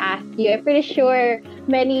about to ask you, I'm pretty sure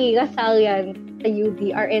many Gasalians sa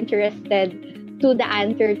UD are interested to the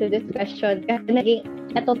answer to this question kasi naging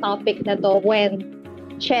ito topic na to when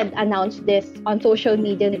Shed announced this on social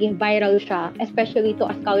media, naging viral siya, especially to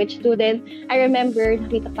as college student. I remember,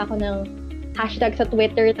 nakita pa ako ng hashtag sa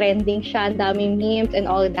Twitter, trending siya, daming memes and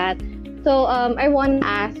all that. So, I want to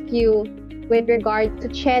ask you, with regard to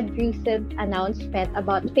CHED recent announcement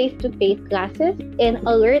about face-to-face classes in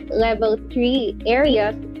Alert Level 3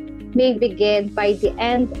 areas may begin by the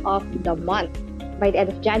end of the month, by the end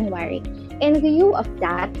of January. In view of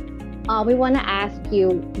that, we want to ask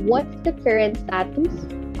you, what's the current status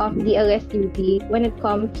of the LSUD when it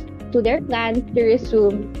comes to their plans to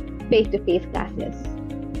resume face-to-face classes?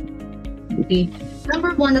 Okay.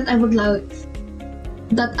 Number one that I would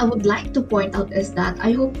like to point out is that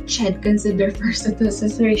I hope CHED consider first the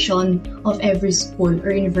situation of every school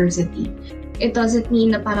or university. It doesn't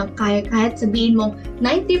mean na parang kahit sabihin mo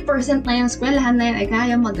 90% na yung eskwelahan na yan ay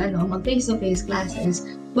kaya mag face-to-face classes.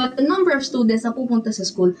 But the number of students na pupunta sa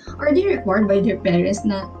school, are they required by their parents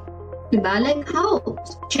na, diba? Like how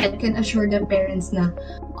CHED can assure their parents na,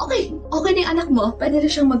 okay na yung anak mo, pwede na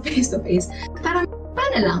siyang mag face-to-face. Parang,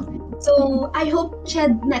 paano lang? So, I hope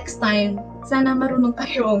CHED next time, sana marunong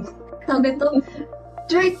kayong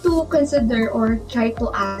try to consider or try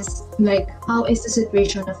to ask like how is the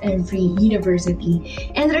situation of every university.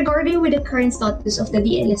 And regarding with the current status of the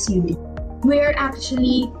DLSUD,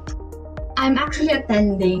 I'm actually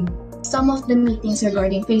attending some of the meetings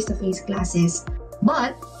regarding face-to-face classes,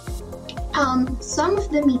 but some of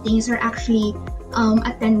the meetings are actually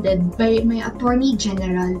attended by my attorney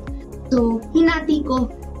general. So, hinati ko.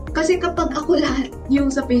 Kasi kapag ako lahat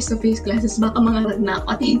yung sa face-to-face classes, baka mga na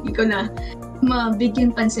at hindi ko na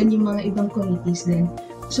mabigyan pansin yung mga ibang committees din.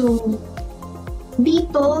 So,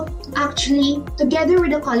 dito, actually, together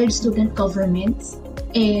with the college student governments,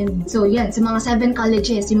 and so yan, sa mga 7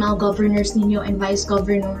 colleges, yung mga governors ninyo and vice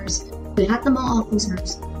governors, lahat ng mga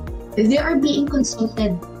officers, they are being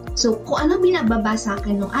consulted. So, kung ano binababa sa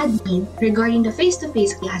akin ng admin regarding the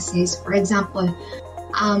face-to-face classes, for example,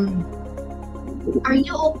 are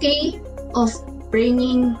you okay of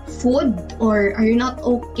bringing food or are you not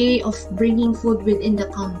okay of bringing food within the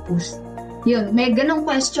campus? Yun, may ganong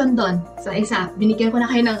question doon sa isa. Binigyan ko na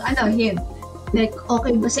kayo ng hint. Like,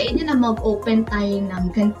 okay ba sa inyo na mag-open tayo ng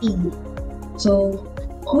canteen? So,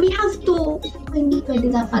 we have to, hindi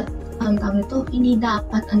pwede dapat, hindi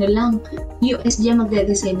dapat USG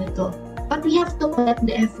magde-decide nito. But we have to put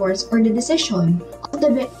the efforts or the decision of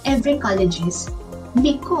every colleges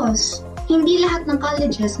because hindi lahat ng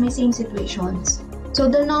colleges may same situations. So,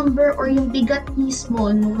 the number or yung bigat mismo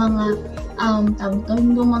ng mga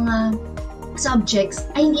mga subjects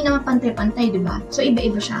ay hindi naman pantay-pantay, di ba? So,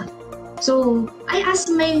 iba-iba siya. So, I asked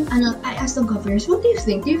the governors, what do you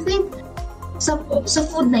think? Do you think sa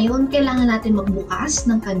food na yun, kailangan natin magbukas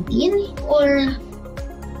ng canteen? Or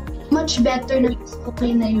much better na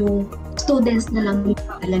okay na yung students na lang yung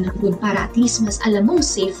pala ng food para at least mas alam mong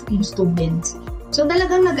safe yung students? So,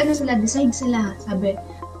 talagang decide sila, sabi.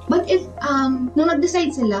 But if, nung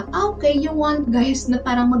nag-decide sila, okay, you want guys na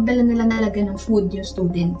parang magdala nila nalaga ng food yung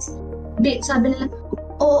students. Sabi nila,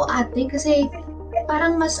 oo ate, kasi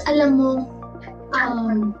parang mas alam mo,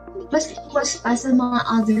 mas iwas pa sa mga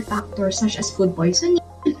other factors such as food poisoning.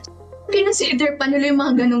 Consider pa nila yung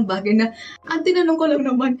mga ganong bagay na, tinanong ko lang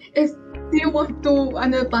naman, if they want to,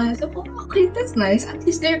 so, okay, that's nice. At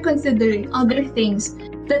least they're considering other things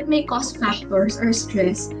that may cause factors or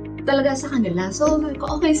stress talaga sa kanila. So,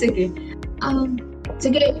 okay, sige.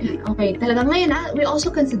 Sige, okay. Talaga ngayon, we're also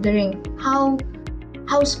considering how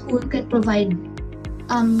school can provide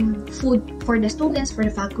food for the students, for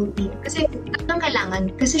the faculty. Kasi, ang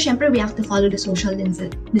kailangan. Kasi, syempre, we have to follow the social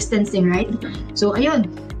distancing, right? So, ayun.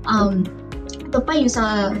 Ito pa yung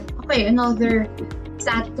another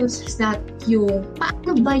status is that yung,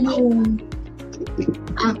 paano ba yung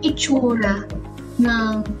itsura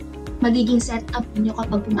ng magiging setup niyo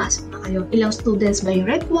kapag pumasok na kayo? Ilang students ba yung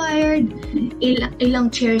required? Ilang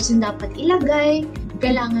chairs yung dapat ilagay?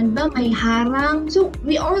 Kailangan ba may harang? So,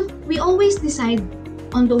 we always decide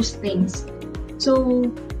on those things. So,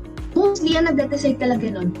 mostly ang nagde-decide talaga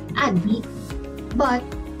nun, admin. But,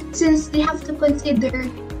 since they have to consider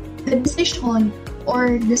the decision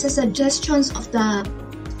or the suggestions of the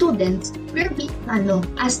students, we're being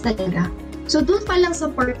asked talaga. So, doon pa lang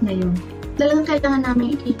sa part na yun, talagang kailangan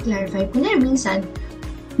namin i-clarify. Kunyari, minsan,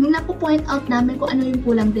 napo-point out namin kung ano yung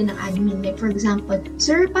kulang din ng admin. Like, for example,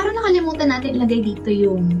 sir, parang nakalimutan natin ilagay dito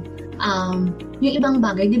yung ibang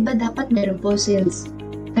bagay. Di ba dapat meron po since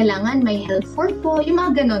kailangan may health form po, yung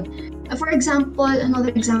mga ganon. For example,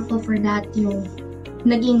 another example for that, yung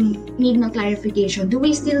naging need ng clarification. Do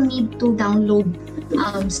we still need to download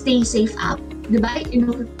Stay Safe app? Di ba?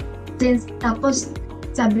 Since, tapos,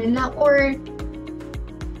 sabi nila, or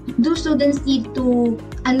do students need to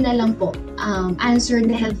answer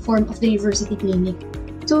the health form of the university clinic?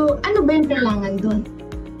 So, ano ba yung kailangan doon?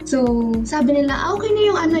 So, sabi nila, okay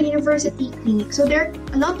na yung university clinic. So, there are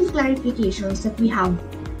a lot of clarifications that we have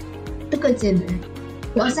to consider.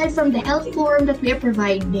 So, aside from the health form that we are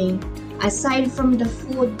providing, aside from the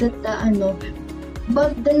food that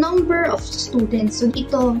but the number of students, so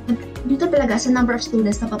dito talaga sa number of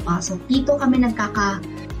students na papasok, dito kami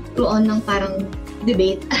nagkakaroon ng parang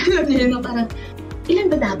debate. Alam niyo na parang,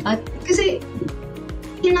 ilan ba dapat? Kasi,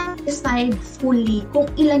 cannot decide fully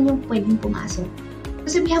kung ilan yung pwedeng pumasok.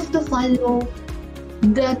 Kasi we have to follow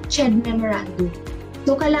the CHED memorandum.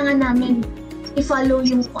 So, kailangan namin i-follow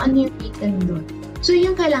yung kung ano yung written doon. So,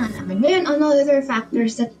 yung kailangan namin. Ngayon, another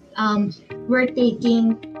factors that we're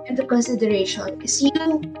taking into consideration is you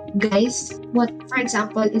guys, what, for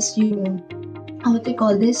example, is yung, what do you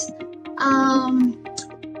call this?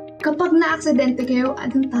 Kapag na-aksidente kayo,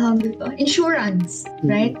 anong tawag dito? Insurance,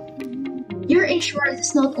 right? Your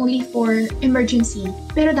insurance is not only for emergency,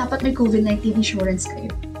 pero dapat may COVID-19 insurance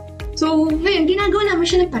kayo. So, ngayon, ginagawa namin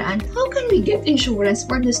siya ng paraan, how can we get insurance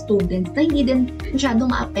for the students na hindi din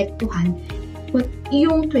masyadong maapektuhan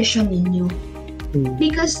yung tuition ninyo?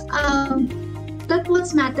 Because, that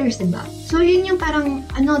what matters, diba? So, yun yung parang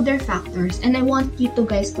another factors, and I want you to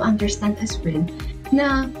guys to understand as well,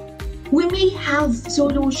 na we may have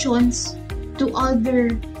solutions to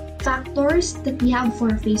other factors that we have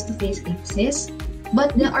for face-to-face cases,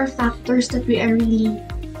 but there are factors that we are really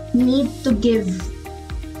need to give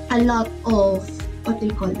a lot of, what do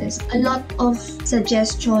you call this? A lot of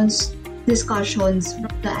suggestions, discussions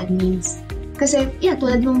from the admins. Kasi, yeah,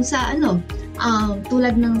 tulad nung sa,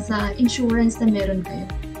 tulad ng sa insurance na meron kayo,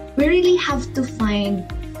 we really have to find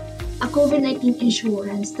a COVID-19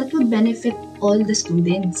 insurance that would benefit all the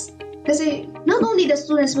students. Kasi, not only the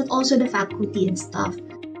students, but also the faculty and staff.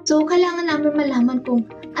 So, kailangan namin malaman kung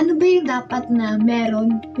ano ba yung dapat na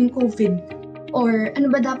meron yung COVID or ano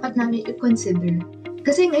ba dapat namin i-consider.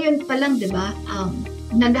 Kasi ngayon pa lang, di ba,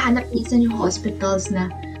 naghahanap minsan yung hospitals na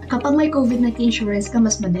kapag may COVID-19 insurance ka,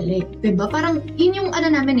 mas madali. Di ba? Parang yun yung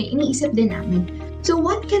namin iniisip din namin. So,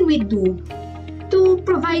 what can we do to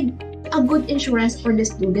provide a good insurance for the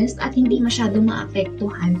students at hindi masyadong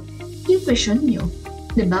maapektuhan yung tuition nyo?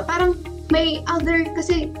 Di ba? Parang may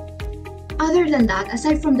other than that,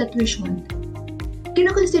 aside from the tuition,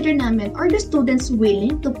 kino-consider namin, are the students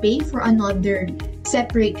willing to pay for another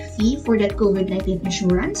separate fee for that COVID-19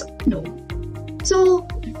 insurance? No. So,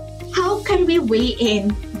 how can we weigh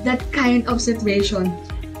in that kind of situation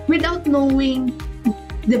without knowing,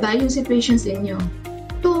 diba, yung situations inyo?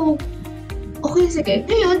 So, okay, sige.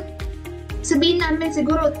 Ngayon, sabihin namin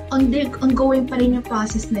siguro ongoing pa rin yung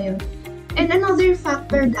process na yun. And another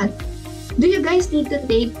factor that, do you guys need to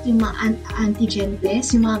take yung mga antigen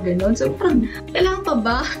test, yung mga ganon? So, parang, kailangan pa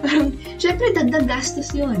ba? Parang, syempre, dagdag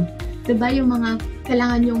gastos yun. Diba, yung mga,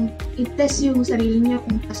 kailangan yung i-test yung sarili niyo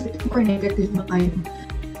kung positive or negative ba kayo.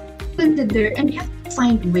 Consider, and we have to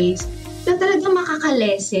find ways na talagang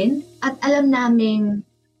makakalesen at alam namin,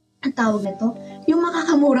 ang tawag na to, yung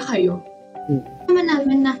makakamura kayo. Naman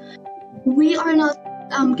namin na we are not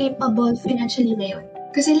capable financially ngayon.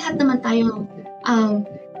 Kasi lahat naman tayo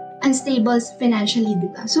unstable financially,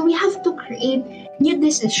 diba? So we have to create new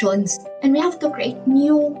decisions and we have to create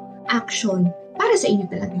new action para sa inyo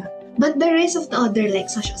talaga. But the rest of the other,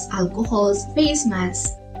 like such as alcohols, face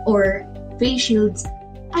masks, or face shields,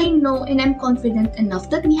 I know and I'm confident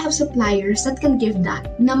enough that we have suppliers that can give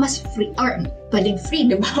that na mas free, or pwedeng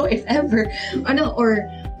free, diba? If ever, or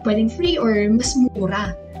pwedeng free or mas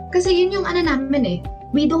mura. Kasi yun yung namin eh.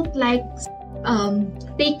 We don't like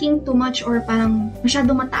taking too much or parang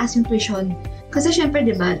masyadong mataas yung tuition. Kasi syempre,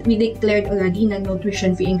 diba, we declared already na no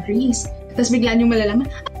tuition fee increase. Tapos biglaan yung malalaman,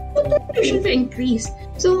 no tuition fee increase.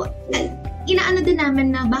 So, inaano din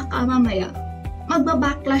namin na baka mamaya,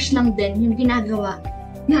 magba-backlash lang din yung ginagawa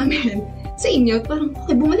namin sa inyo. Parang,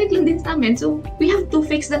 okay, bumalik lang din sa amin. So, we have to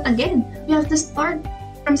fix that again. We have to start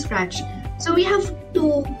from scratch. So, we have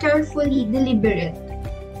to carefully deliberate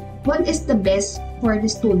what is the best for the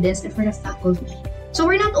students and for the faculty. So,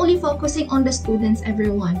 we're not only focusing on the students,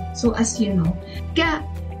 everyone. So, as you know, kaya,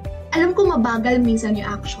 alam ko mabagal minsan yung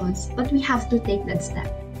actions, but we have to take that step.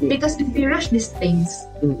 Because if we rush these things,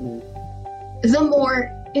 the more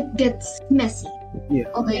it gets messy. Yeah.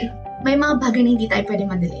 Okay? May mga bagay na hindi tayo pwede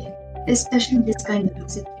madaliin. Especially this kind of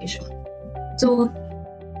situation. So,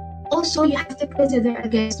 also, you have to consider,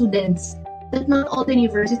 again, students, that not all the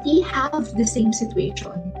university have the same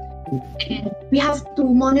situation. And we have to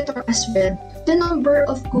monitor as well the number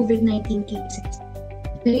of COVID-19 cases.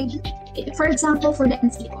 Okay? For example, for the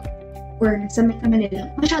NCO or sa Metro Manila,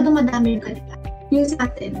 masyadong madami yung kanila. Yung sa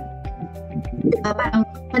atin, diba, parang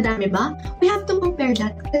madami ba? We have to compare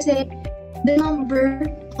that kasi the number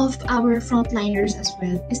of our frontliners as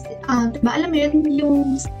well is, diba, alam mo yun,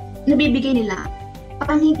 yung nabibigay nila,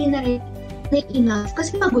 parang hindi na rin enough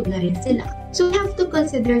kasi pagod na rin sila. So we have to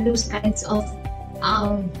consider those kinds of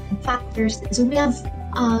factors. So we have,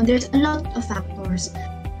 there's a lot of factors.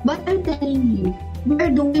 But I'm telling you,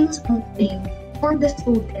 we're doing something for the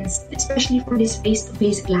students, especially for these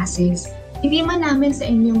face-to-face classes. Hindi man namin sa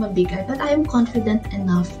inyo mabigat, but I am confident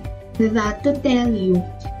enough that to tell you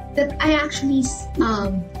that I actually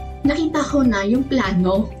nakita ko na yung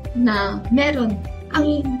plano na meron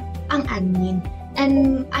ang admin.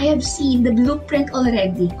 And I have seen the blueprint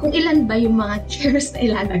already kung ilan ba yung mga chairs na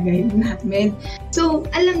ilalagay namin. So,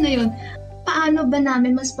 alam na yun, paano ba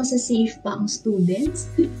namin mas safe pa ang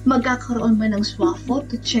students? Magkakaroon ba ng SWAFO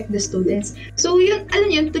to check the students? So, yun,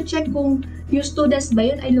 alam yun, to check kung yung students ba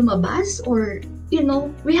yun ay lumabas or, you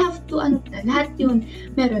know, we have to, lahat yun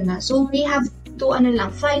meron na. So, we have to,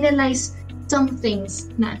 finalize some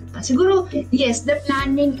things na. Siguro, yes, the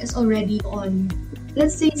planning is already on,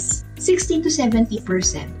 let's say, 60 to 70%.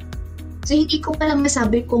 So, hindi ko palang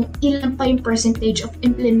masabi kung ilan pa yung percentage of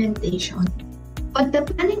implementation. But the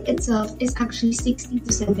planning itself is actually 60 to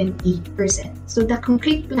 70%. So, the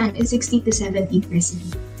concrete plan is 60 to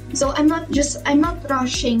 70%. So, I'm not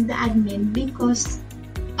rushing the admin because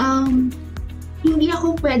hindi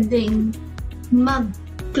ako pwedeng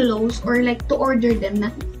mag-close or like to order them na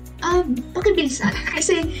pakibilisan.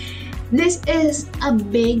 Kasi this is a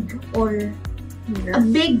big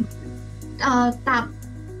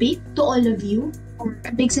topic to all of you, or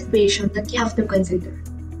a big situation that you have to consider.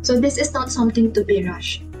 So this is not something to be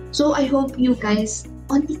rushed. So I hope you guys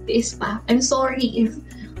on this pa. I'm sorry if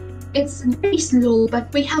it's very slow, but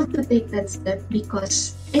we have to take that step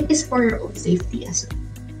because it is for your own safety as well.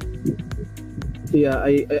 Yeah,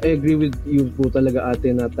 I agree with you po talaga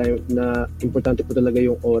ate na time na importante po talaga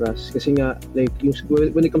yung oras kasi nga like yung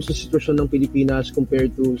when it comes to sitwasyon ng Pilipinas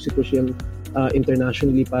compared to sitwasyon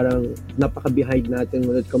internationally, parang napaka-behind natin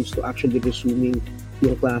when it comes to actually resuming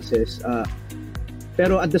yung classes.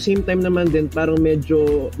 Pero at the same time naman din, parang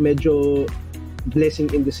medyo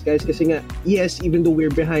blessing in disguise kasi nga, yes, even though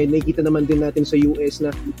we're behind, nakikita naman din natin sa US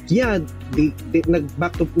na, yeah,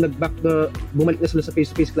 bumalik na sila sa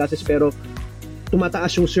face-to-face classes pero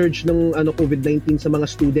tumataas yung surge ng COVID-19 sa mga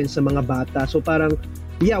students, sa mga bata. So parang,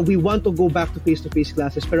 yeah, we want to go back to face-to-face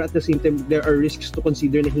classes pero at the same time, there are risks to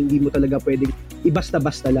consider na hindi mo talaga pwedeng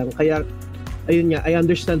ibasta-basta lang. Kaya, ayun nga, I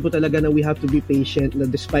understand po talaga na we have to be patient na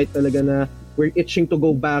despite talaga na we're itching to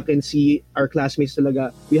go back and see our classmates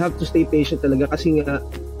talaga, we have to stay patient talaga kasi nga,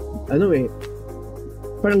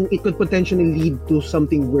 parang it could potentially lead to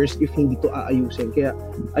something worse if hindi to aayusin. Kaya,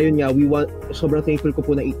 ayun nga, sobrang thankful ko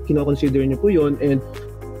po na kino-consider niyo po yun and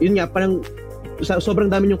yun nga, parang sobrang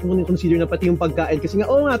dami nyo consider na pati yung pagkain kasi nga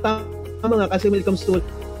tama nga kasi when it comes to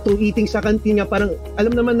eating sa canteen nga parang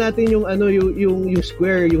alam naman natin yung yung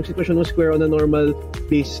square, yung sitwasyon ng square on a normal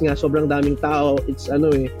basis nga sobrang daming tao, it's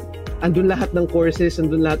andun lahat ng courses,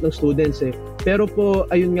 andun lahat ng students pero po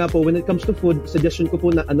ayun nga po when it comes to food, suggestion ko po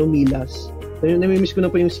na milas. Namimiss ko na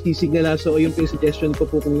po yung sisig nila so ayun po yung suggestion ko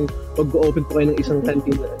po kung mag-open po kayo ng isang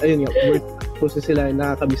canteen, ayun nga worth po sila,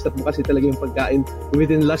 nakakabista po kasi talaga yung pagkain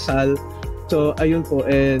within Lasal. So, ayun po.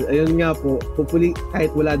 And ayun nga po, hopefully,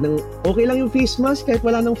 kahit wala okay lang yung face mask, kahit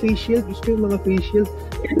wala ng face shield. Gusto yung mga face shield.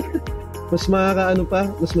 Mas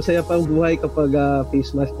mas masaya pa ang buhay kapag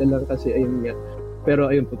face mask na lang kasi ayun nga.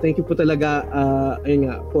 Pero ayun po, thank you po talaga,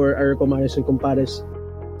 ayun nga, for our COMares and COMpares.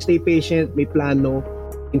 Stay patient, may plano.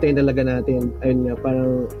 Hintayin talaga natin. Ayun nga,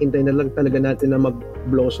 parang hintayin na lang talaga natin na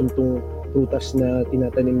mag-blossom tong prutas na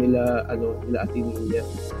tinatanim nila Ate Nina.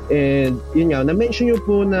 And yun nga, na-mention nyo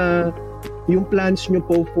po na yung plans nyo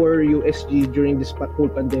po for USG during this whole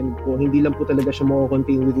pandemic po, hindi lang po talaga siya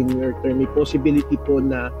mako-contain within your term. May possibility po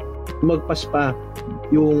na magpas pa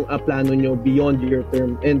yung plano nyo beyond your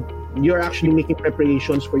term and you're actually making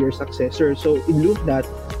preparations for your successor. So in lieu of that,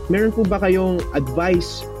 meron po ba kayong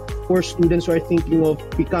advice for students who are thinking of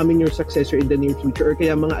becoming your successor in the near future or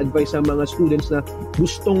kaya mga advice sa mga students na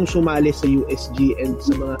gustong sumali sa USG and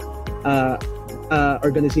sa mga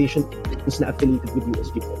organizations na affiliated with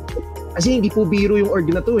USG po? Kasi hindi po biro yung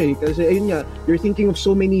org na to kasi ayun nga, you're thinking of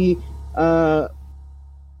so many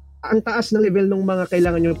ang taas na level ng mga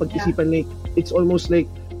kailangan nyo pag-isipan, like it's almost like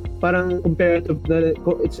parang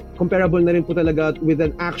it's comparable na rin po talaga with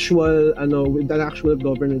an actual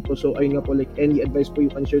government po. So ayun nga po, like any advice po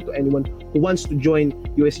you can share to anyone who wants to join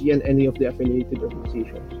USG and any of the affiliated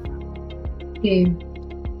organizations? Okay.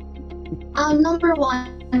 Number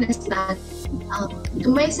one is that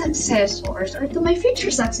to my successors or to my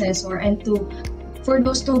future successor and for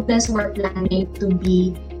those students who are planning to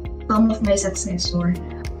outcome of my successor.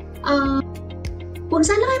 Huwag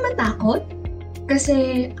sana kayo matakot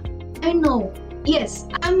kasi I know, yes,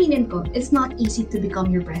 aminin ko, it's not easy to become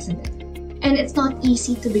your president. And it's not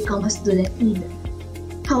easy to become a student leader.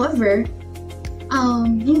 However,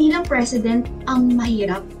 hindi lang president ang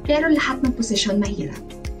mahirap, pero lahat ng posisyon mahirap.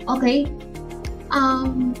 Okay?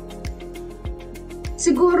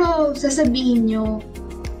 Siguro sasabihin nyo,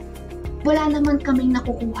 wala naman kaming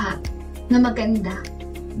nakukuha na maganda.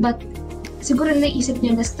 But siguro naisip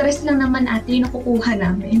nyo na stress lang naman ate yung nakukuha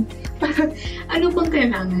namin. Parang ano bang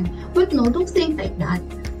kailangan? But no, don't think like that.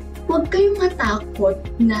 Huwag kayong matakot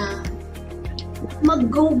na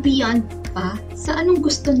mag-go beyond pa sa anong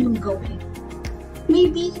gusto nyong gawin.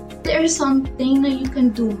 Maybe there's something na you can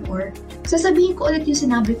do more. Sasabihin ko ulit yung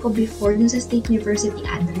sinabi ko before dun sa State University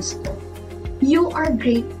address ko. You are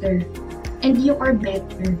greater and you are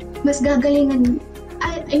better. Mas gagalingan,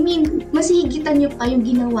 mas higitan nyo pa yung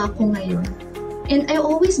ginawa ko ngayon. And I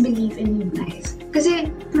always believe in you guys. Kasi,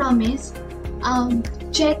 promise,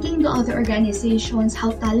 checking the other organizations,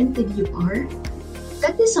 how talented you are,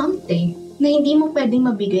 that is something na hindi mo pwedeng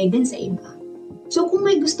mabigay din sa iba. So, kung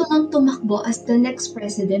may gusto kang tumakbo as the next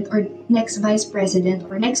president or next vice president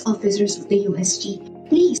or next officers of the USG,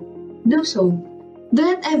 please, do so. Do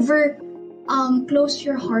not ever close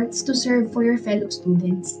your hearts to serve for your fellow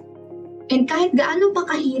students. And kahit gaano pa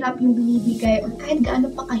kahirap yung binibigay or kahit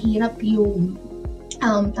gaano pa kahirap yung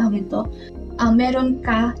meron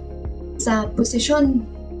ka sa posisyon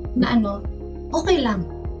na okay lang.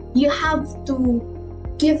 You have to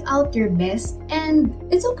give out your best and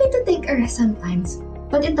it's okay to take a rest sometimes.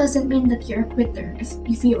 But it doesn't mean that you're a quitter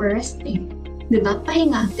if you are resting. Diba?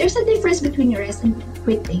 Pahinga. There's a difference between rest and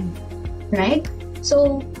quitting. Right?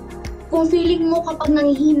 So, kung feeling mo kapag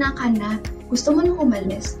nanghihina ka na, gusto mo nang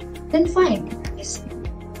umalis, then fine. Yes.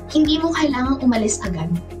 Hindi mo kailangang umalis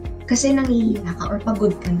agad kasi nanghihina ka or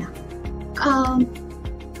pagod ka na.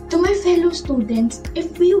 To my fellow students,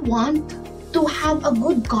 if we want to have a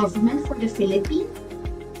good government for the Philippines,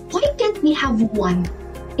 why can't we have one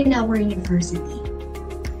in our university?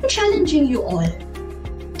 I'm challenging you all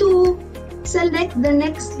to select the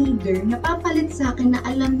next leader na papalit sa akin na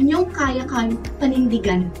alam niyong kaya kayong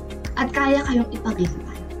panindigan at kaya kayong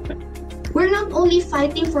ipaglaban. We're not only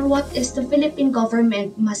fighting for what is the Philippine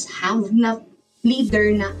government must have na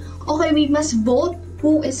leader na, okay, we must vote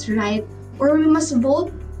who is right or we must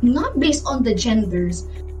vote not based on the genders,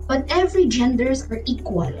 but every genders are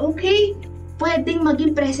equal, okay? Pwedeng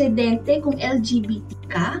maging presidente kung LGBT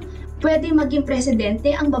ka, pwedeng maging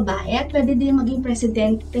presidente ang babae, at pwede din maging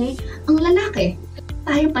presidente ang lalaki.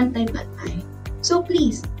 Tayo pantay-pantay. So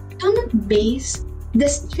please, do not base the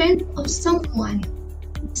strength of someone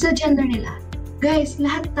sa gender nila. Guys,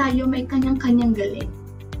 lahat tayo may kanyang-kanyang galing.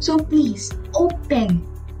 So please, open.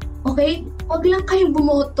 Okay? Huwag lang kayong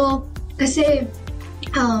bumoto kasi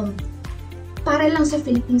para lang sa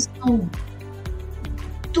Philippines. No.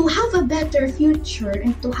 To have a better future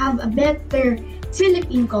and to have a better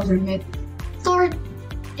Philippine government, start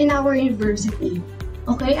in our university.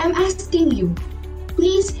 Okay? I'm asking you,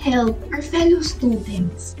 please help our fellow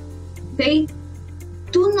students. Okay?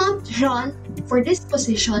 Do not run for this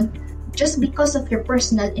position just because of your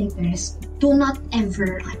personal interest. Do not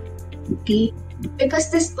ever run. Okay?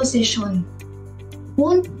 Because this position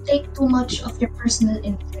won't take too much of your personal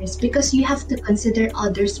interest because you have to consider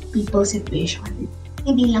other people's situation.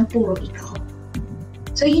 Hindi lang puro ikaw.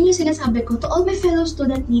 So yun yung sinasabi ko to all my fellow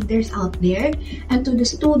student leaders out there and to the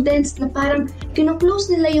students na parang kino-close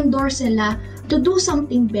nila yung doors nila to do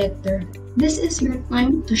something better. This is your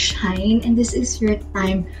time to shine and this is your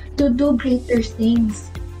time to do greater things.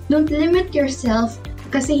 Don't limit yourself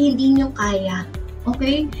kasi hindi nyo kaya.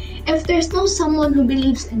 Okay? If there's no someone who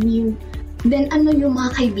believes in you, then ano yung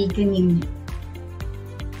mga kaibigan ninyo?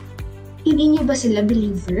 Hindi nyo ba sila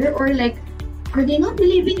believer? Or like, are they not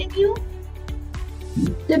believing in you?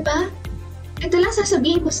 Diba? Ito lang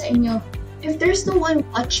sasabihin ko sa inyo, if there's no one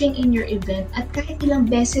watching in your event at kahit ilang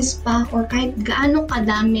beses pa or kahit gaano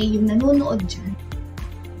kadami yung nanonood dyan,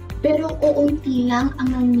 pero uunti lang ang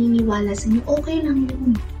naniniwala sa inyo, okay lang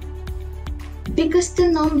yun. Because the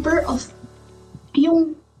number of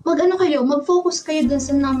mag-focus kayo dun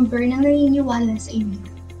sa number na naniniwala sa inyo.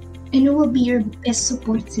 And it will be your best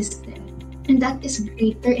support system. And that is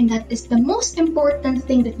greater and that is the most important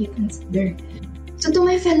thing that you consider. So to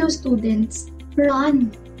my fellow students,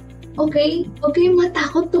 run. Okay? Huwag kayong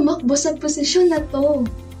matakot tumakbo sa posisyon na to.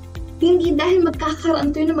 Hindi dahil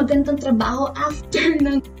magkakaroon tayo ng magandang trabaho after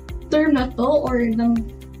ng term na to or ng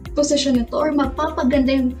posisyon na to or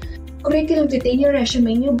magpapaganda yung curriculum vitae, yung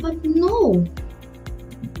resume nyo. But no.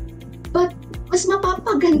 But mas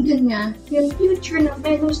mapapaganda niya yung future ng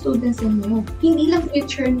fellow students ninyo. Hindi lang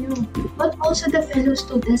future nyo, but also the fellow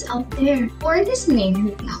students out there who are listening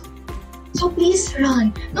right now. So please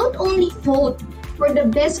run. Not only vote for the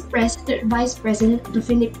best president, vice president of the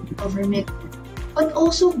Philippine government, but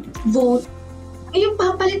also vote yung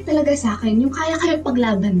papalit talaga sa akin, yung kaya kayong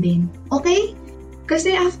paglaban din. Okay?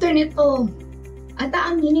 Kasi after nito, at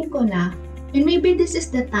aaminin ko na, and maybe this is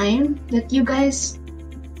the time that you guys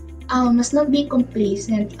must not be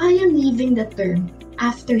complacent. I am leaving the term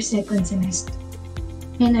after second semester.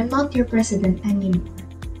 And I'm not your president anymore.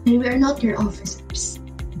 And we are not your officers.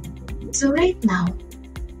 So right now,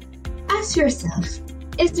 ask yourself,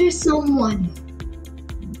 is there someone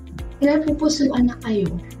na pupusuan na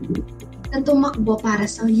kayo na tumakbo para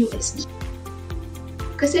sa USG?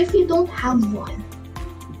 Kasi if you don't have one,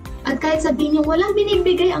 at kahit sabihin nyo, walang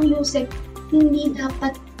binibigay ang USEC, hindi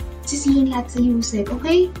dapat sisihin lahat sa USEC,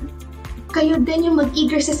 okay? Kayo din yung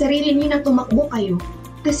mag-eager sa sarili niyo na tumakbo kayo.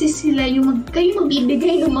 Kasi sila yung kayo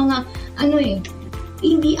magbibigay ng mga,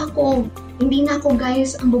 hindi na ako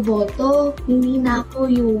guys ang boboto, hindi na ako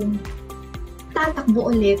yung tatakbo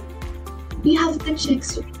ulit. You have to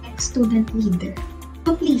choose your next student leader.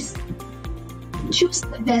 So please, choose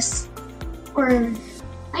the best,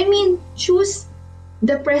 choose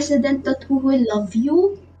the president who will love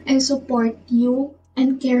you and support you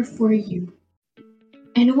and care for you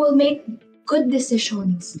and will make good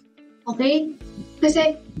decisions. Okay?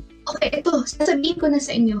 Kasi, ito, sasabihin ko na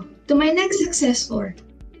sa inyo, to my next successor,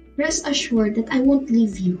 rest assured that I won't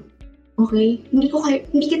leave you. Okay?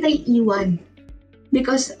 Hindi kita iiwan.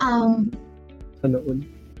 Because, I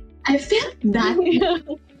felt that.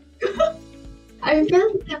 I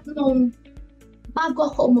felt that nung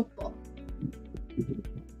bago ako umupo.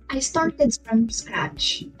 I started from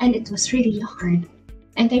scratch and it was really hard.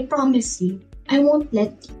 And I promise you, I won't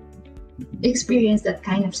let you experience that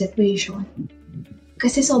kind of situation.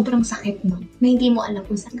 Kasi sobrang sakit nun na hindi mo alam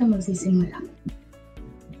kung saan ka magsisimula.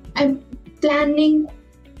 I'm planning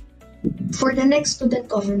for the next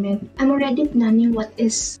student government. I'm already planning what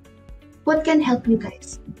can help you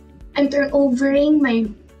guys. I'm turnovering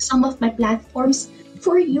some of my platforms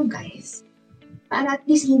for you guys. Para at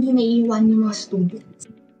least hindi naiiwan yung mga students.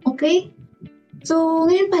 Okay? So,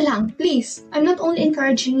 ngayon pa lang, please, I'm not only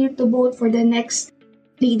encouraging you to vote for the next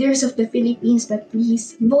leaders of the Philippines, but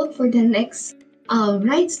please vote for the next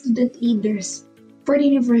right student leaders for the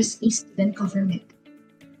university student government.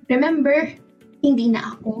 Remember, hindi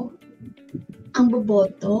na ako ang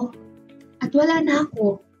boboto at wala na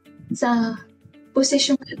ako sa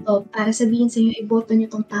posisyon ito para sabihin sa inyo, iboto niyo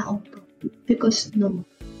tong taong to. Because no.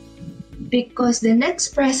 Because the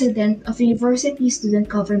next president of university student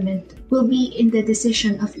government will be in the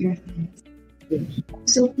decision of your hands.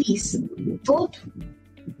 So please, vote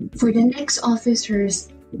for the next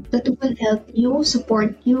officers that will help you,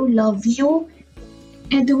 support you, love you,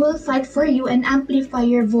 and will fight for you and amplify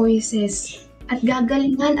your voices. At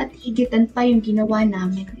gagalingan at higitan pa yung ginawa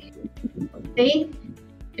namin. Okay?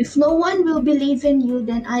 If no one will believe in you,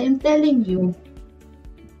 then I am telling you,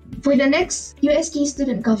 for the next UST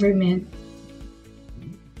student government,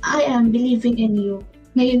 I am believing in you.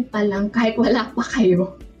 Ngayon pa lang, kahit wala pa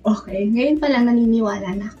kayo. Okay? Ngayon pa lang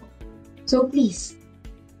naniniwala na ako. So please,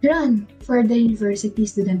 run for the university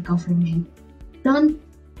student government. Run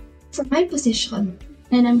for my position.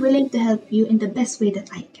 And I'm willing to help you in the best way that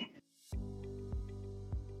I can.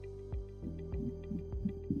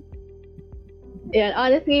 Yeah,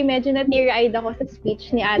 honestly, medyo na-teary-eyed ako sa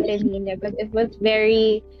speech ni Ate Nina, but it was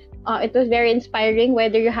very inspiring,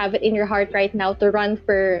 whether you have it in your heart right now to run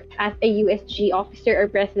for as a USG officer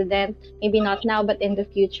or president, maybe not now but in the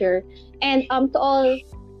future. And to all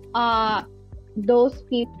those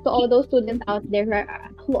students out there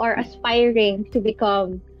who are aspiring to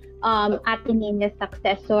become Ate Nina's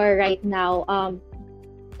successor right now,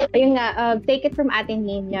 take it from Ate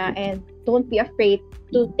Nina and don't be afraid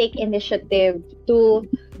to take initiative to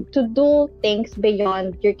do things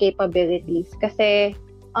beyond your capabilities. Kasi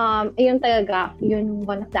yun talaga, yun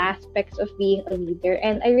one of the aspects of being a leader.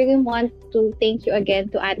 And I really want to thank you again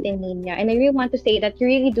to Ate Nina. And I really want to say that you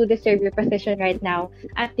really do deserve your position right now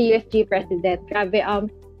as the USG president. Grabe,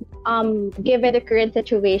 given the current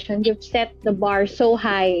situation, you've set the bar so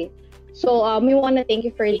high. So we want to thank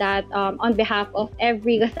you for that. On behalf of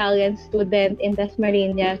every Gasalian student in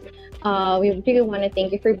Dasmariñas, we really want to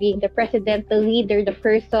thank you for being the president, the leader, the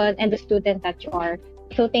person, and the student that you are.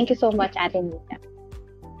 So thank you so much, Ate Nina.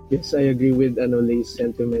 Yes, I agree with Lay's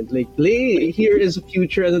sentiment. Like Lay here is a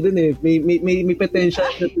future may potential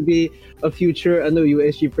na to be a future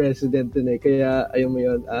USG president din eh. Kaya ayun mo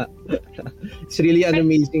yun. It's really an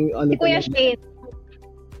amazing Si Kuya Shane.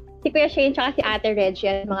 Si Kuya Shane tsaka si Ate Reg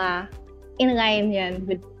yan, mga in-line yan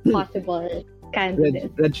with possible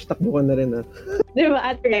candidates. Reg, takbo ka na rin Di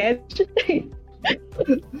ba, Ate Reg?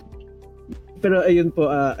 Pero ayun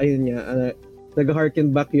po, ayun nga,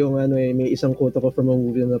 nag-harken back yung may isang quote ako from a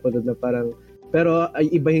movie na napanood na parang, pero ay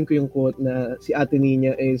ibahin ko yung quote na si Ate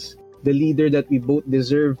Nina is the leader that we both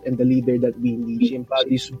deserve and the leader that we need. She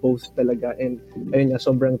embodies both talaga. And ayun nga,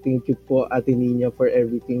 sobrang thank you po Ate Nina for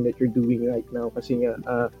everything that you're doing right now. Kasi nga,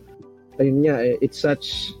 ayun nga, it's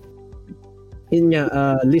such,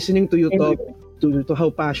 listening to you talk, to how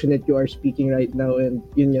passionate you are speaking right now, and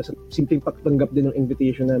yun nga, simpleng pagtanggap din ng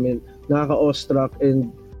invitation namin, nakaka-awestruck, and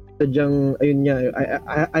sadyang, ayun nga,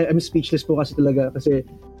 I'm speechless po kasi talaga, kasi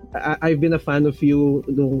I've been a fan of you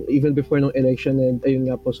even before nung election, and ayun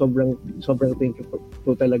nga po, sobrang thank you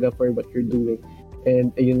po talaga for what you're doing.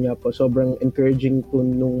 And ayun nga po, sobrang encouraging po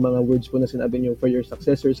nung mga words po na sinabi niyo for your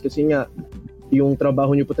successors, kasi nga, yung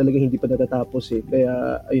trabaho niyo po talaga hindi pa natatapos eh.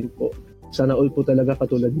 Kaya, ayun po, sana all po talaga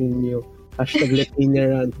katulad ninyo. #let Nina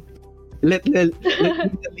run. Let Nina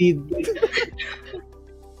lead.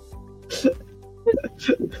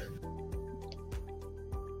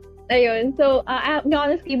 Ayun. So, I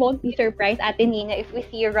honestly won't be surprised, Ate Nina, if we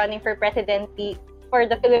see you running for presidency, for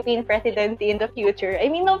the Philippine presidency in the future. I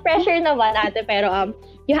mean, no pressure naman, ate, pero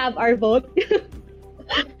you have our vote.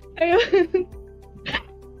 Ayun.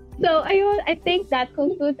 So, ayun, I think that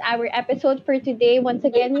concludes our episode for today. Once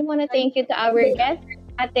again, we want to thank you to our guest,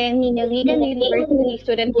 Ate Nina Ligan, University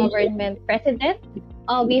Student Government President.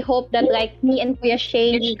 We hope that, like me and Kuya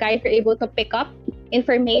Shane, you guys are able to pick up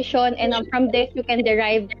information, and from this you can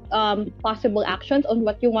derive possible actions on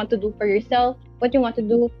what you want to do for yourself, what you want to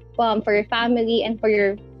do for your family, and for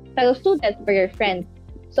your fellow students, for your friends.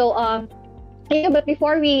 So, but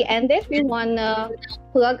before we end this, we want to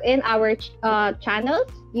plug in our channels.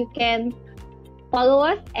 You can follow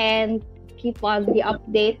us and keep on the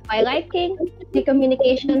updates by liking the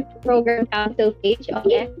Communications Program Council page on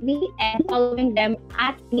FB and following them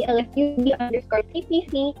at the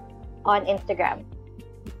LSUB_TPC on Instagram.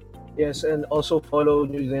 Yes, and also follow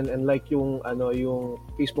nyo din and like yung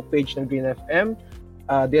Facebook page ng Green FM,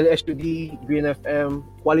 DLSUD, Green FM,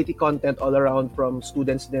 quality content all around from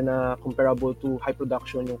students din na comparable to high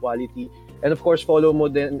production yung quality. And of course, follow mo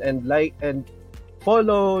din and like and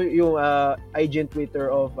follow yung IG and Twitter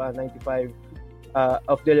of 95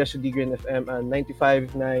 of DLSUD Green FM and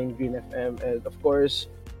 95.9 Green FM. And of course,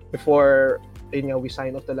 before we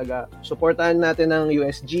sign off talaga, supportahan natin ng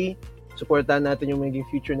USG, supportahan natin yung magiging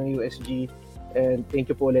future ng USG, and thank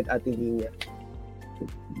you po ulit, Ate Nina.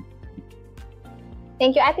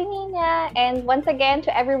 Thank you, Ate Nina. And once again,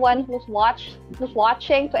 to everyone who's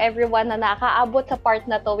watching, to everyone na nakaabot sa part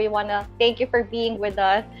na to, we wanna thank you for being with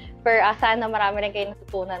us. For sana marami rin kayo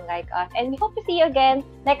natutunan like us. And we hope to see you again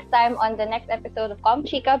next time on the next episode of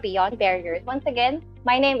COMchika Beyond Barriers. Once again,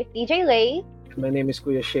 my name is DJ Lay. My name is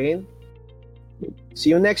Kuya Shane.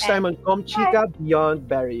 See you next time on COMchika Beyond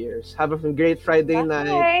Barriers. Have a great Friday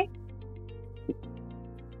night.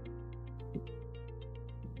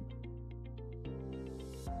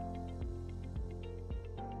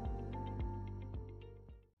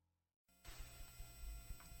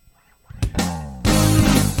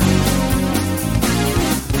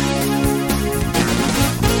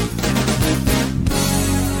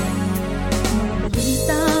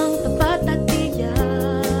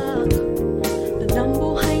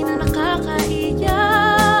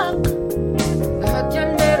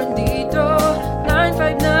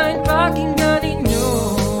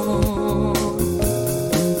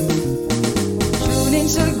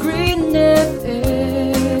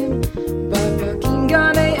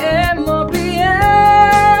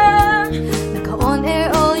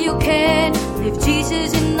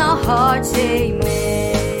 Hearts,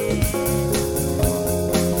 amen.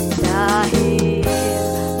 Dahil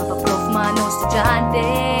mapaprof man o estudyante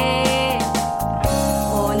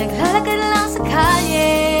o naglalakad lang sa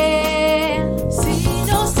kalye,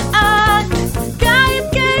 sino saan, kahit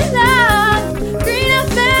kailan, Green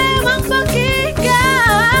FM ang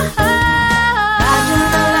pakinggan. Radyo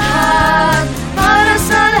ng lahat, para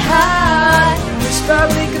sa lahat. This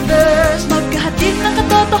public affairs, maghahatid ng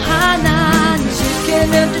katotohanan. And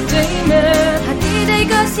entertainment, hatid ay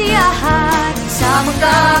kasiyahan. Kasama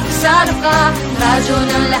ka, kasalo ka, radyo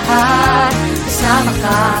ng lahat. Kasama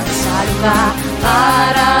ka, kasalo ka,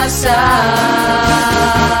 para sa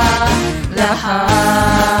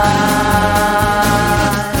lahat.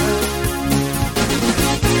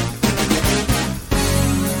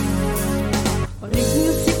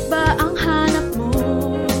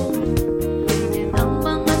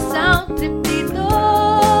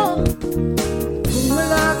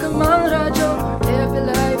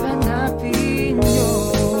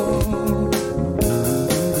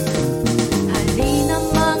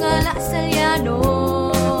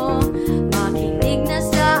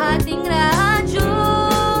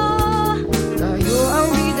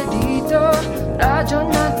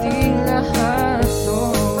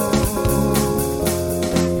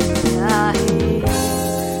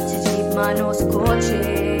 mano sa kotse.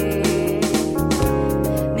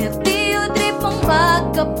 Milk-tea o trip mong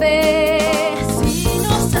magkape.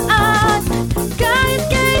 Sino saan, kahit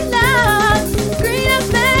kailan, Green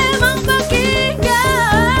FM ang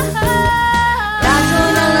pakinggan. Radyo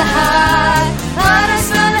ng lahat, para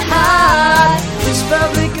sa lahat. This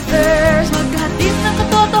public affairs, maghatid ng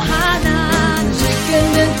katotohanan. Music and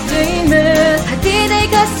entertainment, hatid ay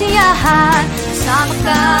kasiyahan. Kasama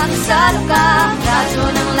ka, kasalo ka.